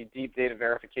technology, deep data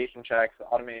verification checks,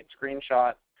 automated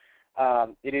screenshot.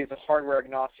 It is a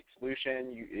hardware-agnostic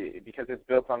solution because it's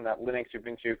built on that Linux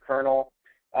Ubuntu kernel.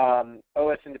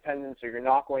 OS independent, so you're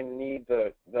not going to need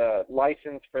the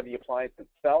license for the appliance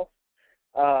itself.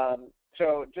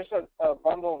 So just a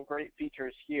bundle of great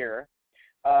features here.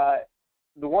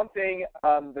 The one thing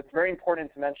that's very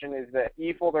important to mention is that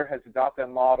eFolder has adopted a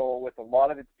model with a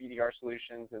lot of its BDR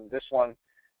solutions, and this one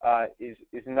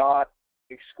is not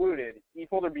excluded.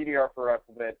 eFolder BDR for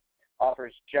Replibit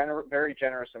offers very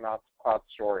generous amounts of cloud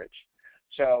storage.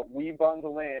 So we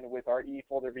bundle in with our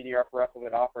eFolder BDR for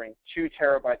Replibit offering 2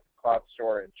 terabytes of cloud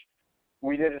storage.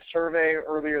 We did a survey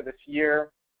earlier this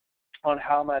year on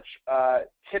how much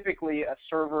typically a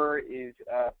server is,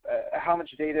 how much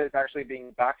data is actually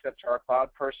being backed up to our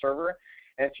cloud per server,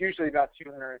 and it's usually about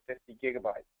 250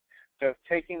 gigabytes. So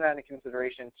taking that into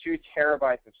consideration, 2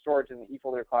 terabytes of storage in the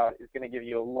eFolder cloud is going to give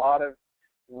you a lot of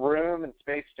room and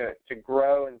space to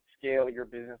grow and scale your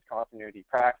business continuity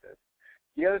practice.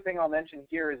 The other thing I'll mention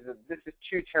here is that this is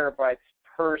 2 terabytes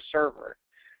per server.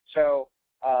 So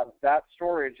that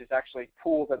storage is actually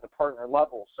pooled at the partner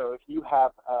level. So if you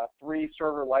have 3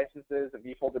 server licenses of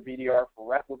eFolder BDR for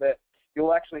Replibit,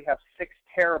 you'll actually have 6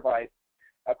 terabytes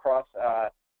across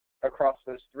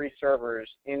those 3 servers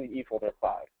in the eFolder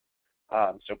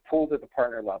cloud. So pooled at the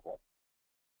partner level.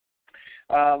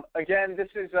 Again, this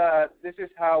is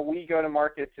how we go to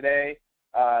market today,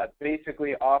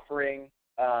 basically offering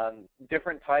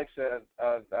different types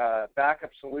of backup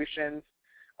solutions.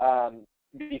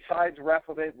 Besides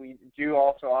Replibit, we do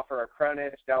also offer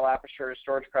Acronis, Dell Aperture,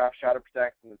 StorageCraft, Shadow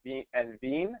Protect, and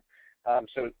Veeam.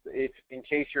 So if in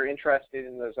case you're interested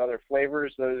in those other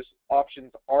flavors, those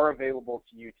options are available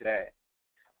to you today.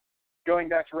 Going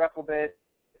back to Replibit,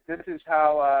 this is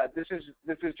how this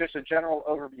is just a general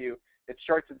overview. It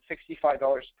starts at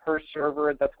 $65 per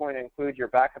server. That's going to include your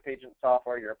backup agent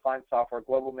software, your appliance software,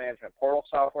 global management portal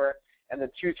software, and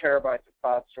the 2 terabytes of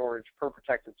cloud storage per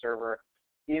protected server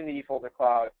in the eFolder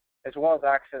cloud, as well as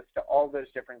access to all those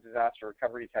different disaster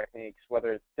recovery techniques,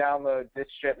 whether it's download,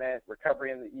 disk shipment,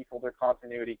 recovery in the eFolder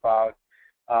continuity cloud,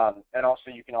 and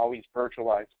also you can always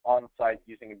virtualize on-site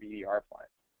using a BDR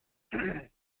appliance.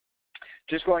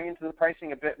 Just going into the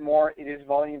pricing a bit more, it is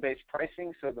volume-based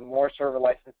pricing, so the more server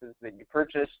licenses that you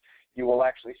purchase, you will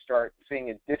actually start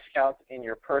seeing a discount in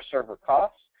your per-server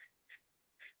costs.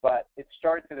 But it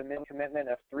starts at a minimum commitment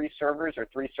of 3 servers or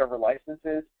 3 server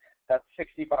licenses. That's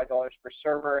 $65 per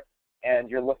server, and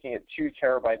you're looking at 2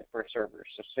 terabytes per server,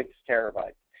 so 6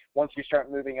 terabytes. Once you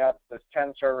start moving up those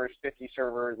 10 servers, 50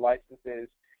 server licenses,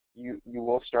 you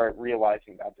will start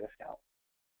realizing that discount.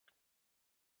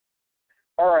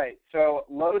 All right, so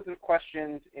loads of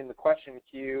questions in the question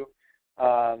queue,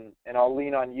 and I'll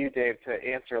lean on you, Dave, to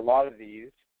answer a lot of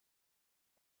these.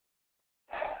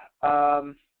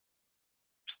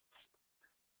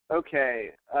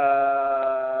 Okay.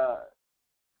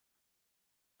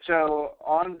 So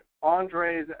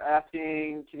Andre is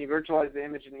asking, can you virtualize the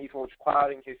image in the eFolder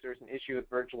cloud in case there's an issue with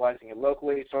virtualizing it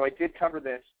locally? So I did cover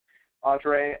this,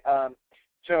 Andre.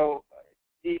 So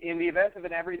in the event of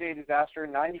an everyday disaster,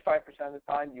 95% of the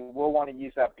time you will want to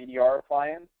use that BDR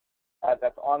appliance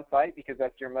that's on site because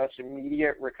that's your most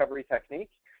immediate recovery technique.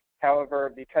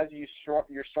 However, because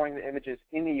you're storing the images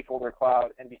in the eFolder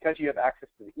cloud and because you have access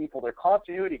to the eFolder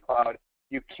continuity cloud,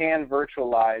 you can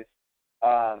virtualize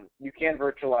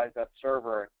that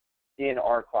server in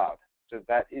our cloud. So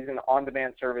that is an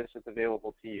on-demand service that's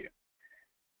available to you.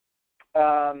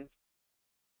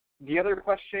 The other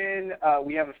question,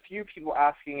 we have a few people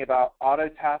asking about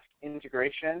AutoTask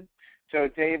integration. So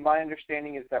Dave, my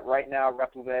understanding is that right now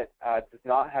Replibit does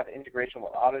not have integration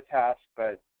with AutoTask,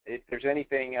 but if there's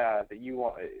anything that you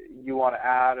want to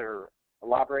add or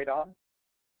elaborate on?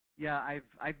 Yeah,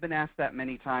 I've been asked that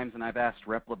many times, and I've asked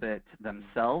Replibit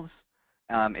themselves.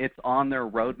 It's on their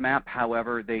roadmap.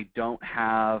 However, they don't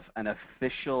have an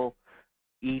official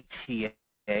ETA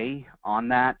on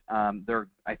that.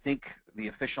 I think the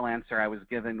official answer I was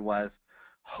given was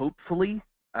hopefully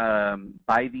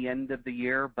by the end of the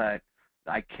year, but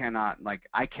I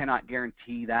cannot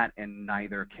guarantee that, and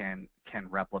neither can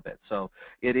Replibit. So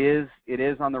it is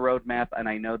on the roadmap, and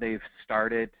I know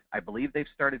I believe they've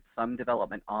started some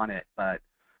development on it, but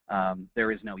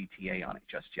there is no ETA on it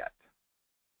just yet.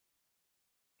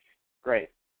 Great.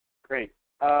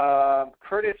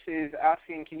 Curtis is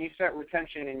asking, can you set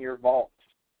retention in your vaults?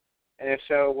 And if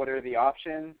so, what are the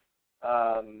options?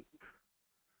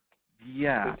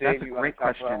 Yeah, that's a great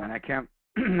question, and I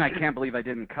can't believe I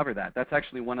didn't cover that. That's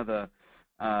actually one of the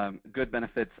good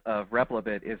benefits of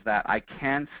Replibit, is that I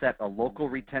can set a local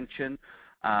retention.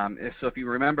 So if you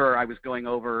remember, I was going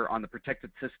over on the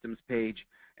protected systems page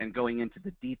and going into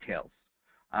the details.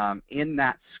 In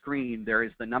that screen, there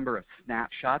is the number of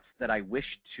snapshots that I wish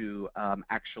to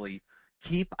actually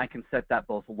keep. I can set that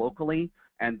both locally,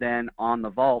 and then on the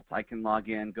vault, I can log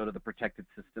in, go to the protected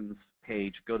systems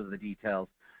page, go to the details,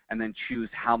 and then choose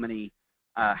how many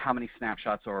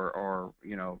snapshots or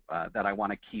that I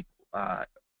want to keep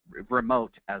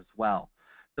remote as well.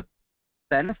 The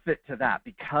benefit to that,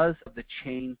 because of the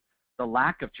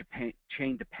lack of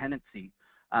chain dependency,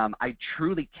 I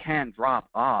truly can drop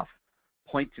off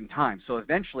points in time. So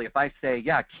eventually, if I say,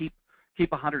 yeah, keep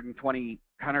 120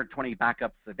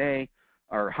 backups a day,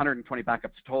 or 120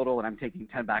 backups total, and I'm taking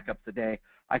 10 backups a day,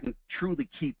 I can truly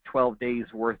keep 12 days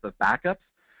worth of backups.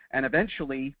 And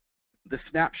eventually, the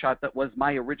snapshot that was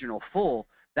my original full,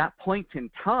 that point in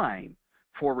time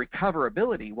for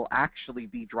recoverability will actually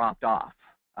be dropped off.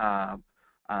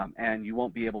 And you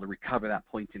won't be able to recover that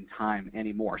point in time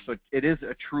anymore. So it is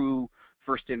a true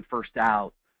first in, first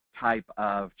out type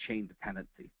of chain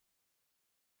dependency.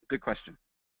 Good question.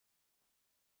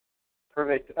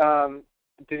 Perfect.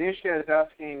 Danushka is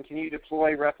asking, can you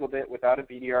deploy Replibit without a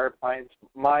BDR appliance?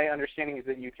 My understanding is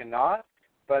that you cannot,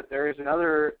 but there is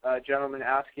another gentleman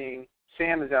asking,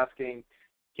 Sam is asking,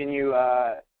 can you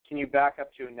back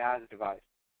up to a NAS device?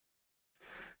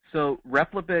 So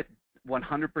Replibit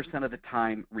 100% of the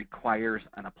time requires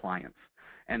an appliance.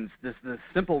 And the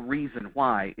simple reason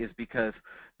why is because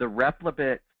the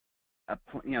Replibit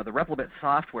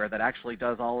software that actually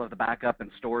does all of the backup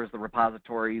and stores the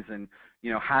repositories and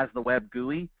has the web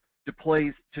GUI to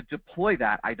deploy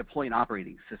that. I deploy an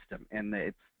operating system, and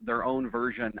it's their own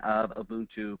version of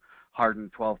Ubuntu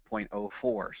Hardened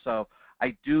 12.04. So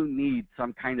I do need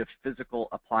some kind of physical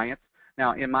appliance.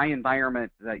 Now, in my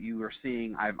environment that you are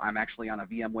seeing, I'm actually on a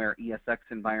VMware ESX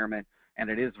environment, and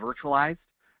it is virtualized.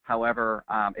 However,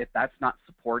 if that's not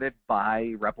supported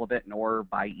by Replibit nor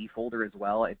by eFolder as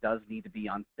well, it does need to be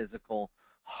on physical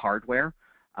hardware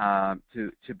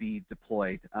to be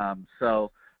deployed.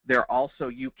 So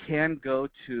you can go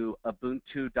to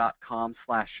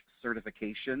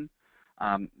ubuntu.com/certification.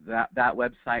 That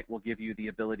website will give you the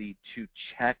ability to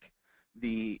check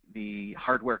the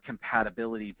hardware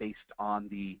compatibility based on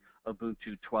the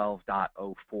Ubuntu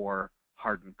 12.04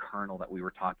 hardened kernel that we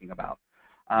were talking about.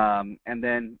 And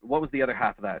then what was the other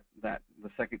half of the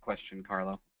second question,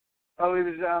 Carlo? Oh, it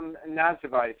was a NAS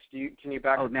device. Can you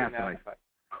back up to a NAS device?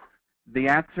 The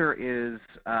answer is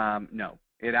no.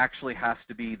 It actually has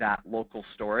to be that local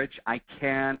storage. I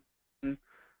can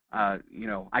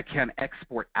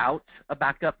export out a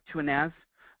backup to a NAS,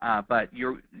 but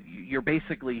you're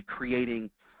basically creating,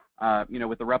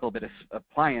 with the Replibit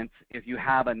appliance, if you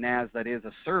have a NAS that is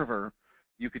a server,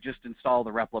 you could just install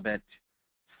the Replibit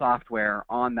software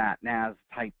on that NAS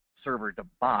type server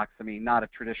box. I mean, not a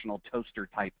traditional toaster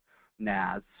type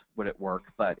NAS would it work,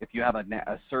 but if you have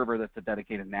a server that's a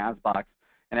dedicated NAS box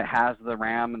and it has the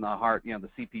RAM and the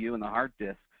CPU and the hard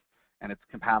disks, and it's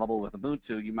compatible with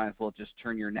Ubuntu, you might as well just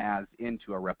turn your NAS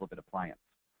into a Replibit appliance.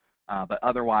 But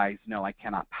otherwise, no, I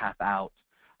cannot path out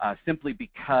simply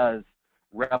because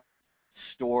Replibit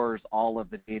stores all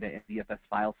of the data in the DFS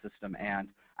file system,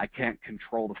 and I can't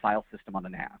control the file system on the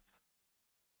NAS.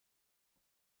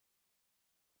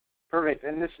 Perfect.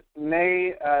 And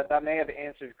that may have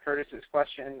answered Curtis's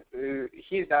question.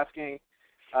 He's asking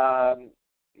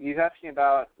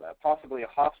about possibly a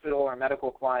hospital or a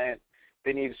medical client.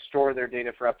 They need to store their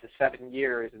data for up to 7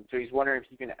 years, and so he's wondering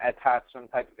if you can attach some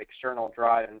type of external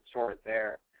drive and store it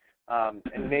there.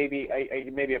 And maybe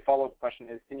a follow-up question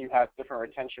is, can you have different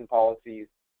retention policies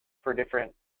for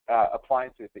different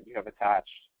appliances that you have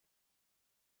attached?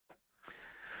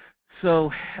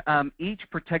 So each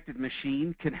protected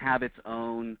machine can have its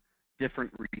own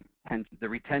different retention. The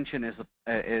retention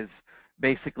is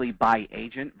basically by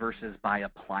agent versus by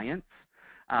appliance.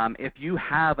 If you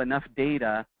have enough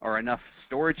data or enough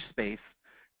storage space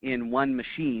in one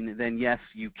machine, then yes,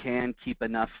 you can keep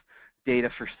enough data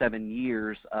for 7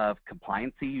 years of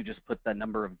compliancy. You just put the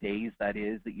number of days that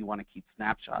you want to keep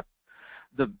snapshots.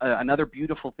 another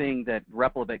beautiful thing that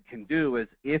Replibit can do is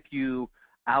if you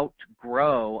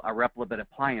outgrow a Replibit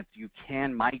appliance, you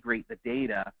can migrate the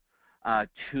data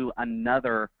to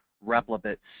another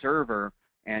Replibit server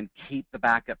and keep the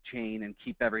backup chain and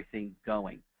keep everything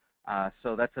going.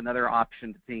 So that's another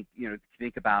option to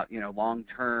think about,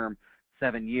 long-term,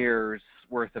 7 years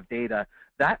worth of data.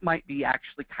 That might be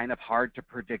actually kind of hard to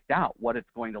predict out what it's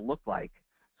going to look like.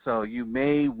 So you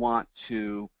may want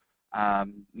to,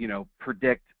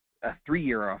 predict a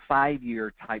 3-year or a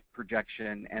 5-year type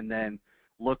projection, and then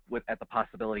look at the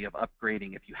possibility of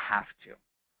upgrading if you have to.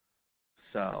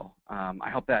 So I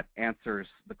hope that answers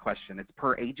the question. It's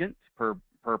per agent, per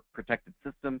protected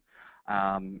system,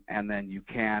 and then you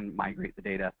can migrate the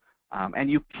data. And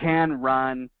you can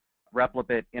run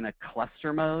Replibit in a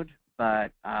cluster mode,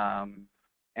 but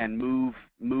and move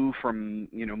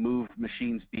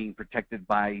machines being protected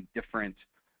by different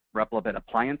Replibit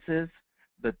appliances.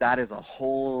 But that is a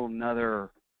whole nother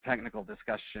technical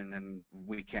discussion, and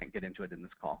we can't get into it in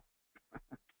this call.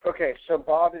 Okay, so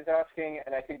Bob is asking,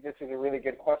 and I think this is a really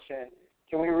good question,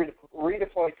 can we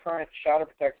redeploy current Shadow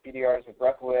Protect BDRs with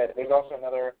Replibit? There's also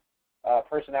another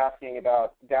person asking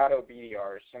about Datto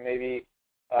BDRs. So maybe,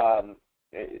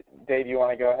 Dave, you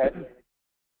want to go ahead?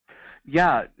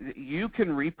 Yeah, you can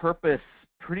repurpose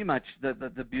pretty much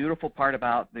the beautiful part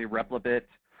about the Replibit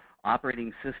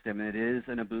operating system. It is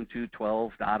an Ubuntu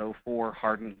 12.04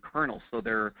 hardened kernel, so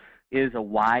there is a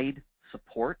wide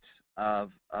support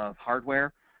of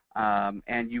hardware,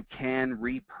 and you can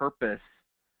repurpose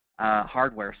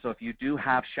hardware. So if you do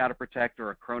have Shadow Protect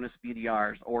or Acronis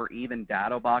BDRs or even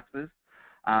Datto boxes,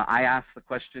 I asked the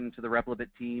question to the Replibit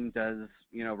team, does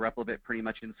Replibit pretty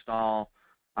much install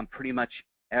on pretty much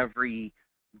every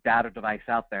Datto device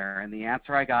out there? And the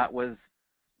answer I got was,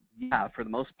 yeah, for the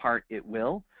most part it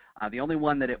will. The only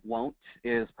one that it won't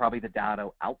is probably the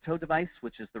Datto Alto device,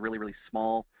 which is the really, really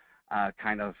small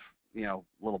kind of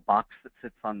little box that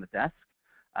sits on the desk.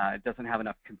 It doesn't have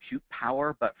enough compute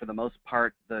power, but for the most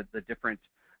part, the different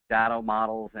Datto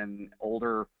models and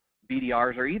older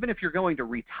BDRs, or even if you're going to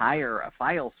retire a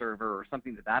file server or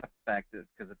something to that effect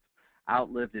because it's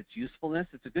outlived its usefulness,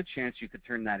 it's a good chance you could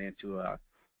turn that into a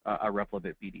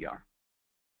Replibit BDR.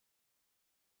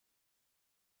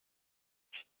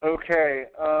 Okay.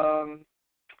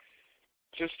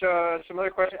 Just some other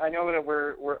questions. I know that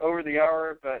we're over the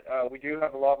hour, but we do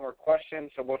have a lot more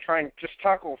questions, so we'll try and just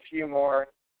tackle a few more.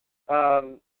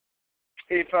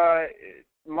 If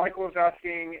Michael is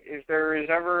asking if there is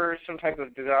ever some type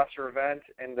of disaster event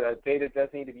and the data does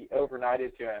need to be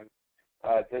overnighted to him,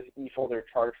 does eFolder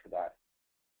charge for that?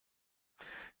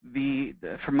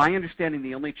 From my understanding,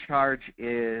 the only charge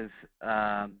is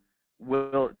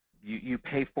you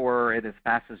pay for it as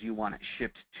fast as you want it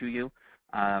shipped to you.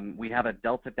 We have a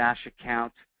Delta Dash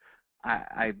account.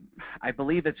 I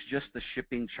believe it's just the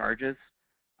shipping charges.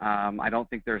 I don't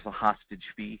think there's a hostage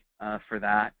fee for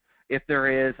that. If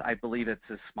there is, I believe it's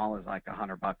as small as like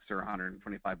 $100 or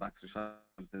 $125 or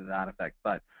something to that effect.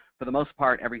 But for the most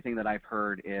part, everything that I've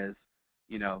heard is,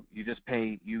 you just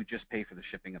pay for the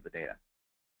shipping of the data.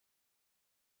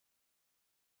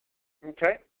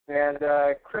 Okay. And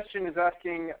Christian is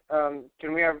asking,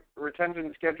 can we have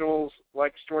retention schedules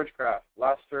like StorageCraft,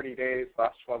 last 30 days,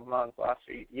 last 12 months, last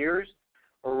 8 years,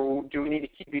 or do we need to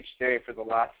keep each day for the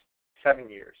last 7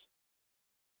 years?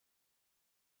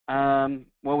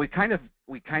 Well, we kind of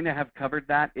have covered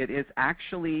that. It is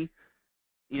actually,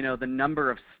 the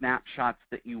number of snapshots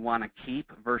that you want to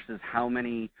keep versus how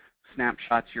many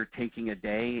snapshots you're taking a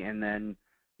day, and then,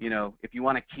 if you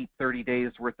want to keep 30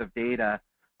 days worth of data,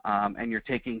 and you're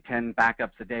taking 10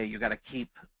 backups a day, you got to keep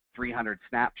 300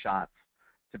 snapshots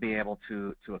to be able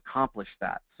to accomplish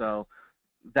that. So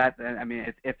that,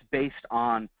 it's based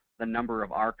on the number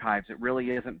of archives. It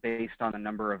really isn't based on the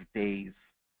number of days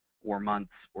or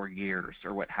months or years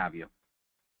or what have you.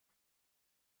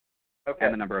 Okay.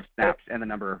 And the number of snaps and the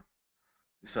number.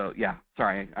 So yeah,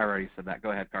 sorry, I already said that. Go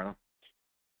ahead, Carlo.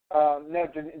 No,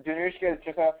 Danushka is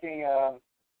just asking,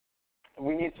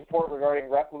 we need support regarding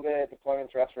Replibit,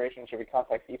 deployments, restoration. Should we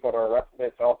contact eFolder or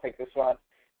Replibit? So I'll take this one.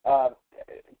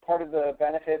 Part of the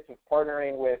benefits of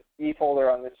partnering with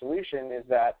eFolder on this solution is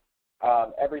that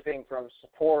everything from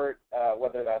support,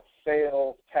 whether that's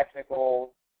sales,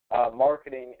 technical,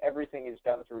 marketing, everything is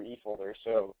done through eFolder.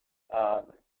 So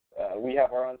we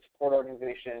have our own support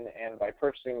organization, and by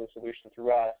purchasing the solution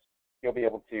through us, you'll be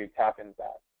able to tap into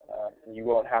that. And you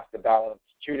won't have to balance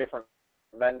 2 different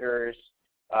vendors.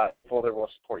 eFolder will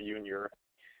support you in your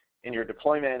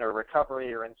deployment or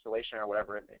recovery or installation or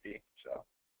whatever it may be. So,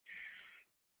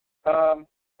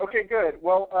 okay, good.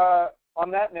 Well,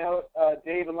 on that note,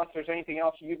 Dave, unless there's anything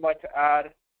else you'd like to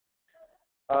add,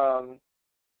 I'll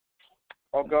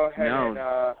go ahead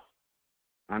and...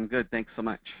 I'm good. Thanks so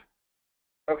much.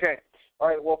 Okay. All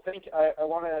right. Well, I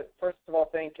want to first of all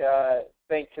thank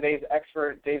today's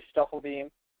expert, Dave Stufflebeam,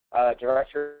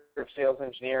 Director of Sales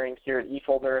Engineering here at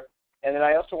eFolder, and then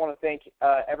I also want to thank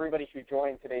everybody who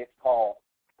joined today's call.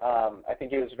 I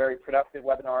think it was a very productive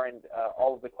webinar, and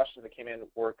all of the questions that came in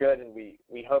were good, and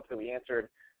we hope that we answered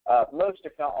most,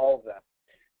 if not all of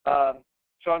them.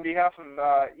 So on behalf of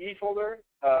eFolder,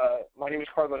 my name is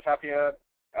Carlo Tapia.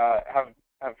 Have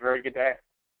a very good day.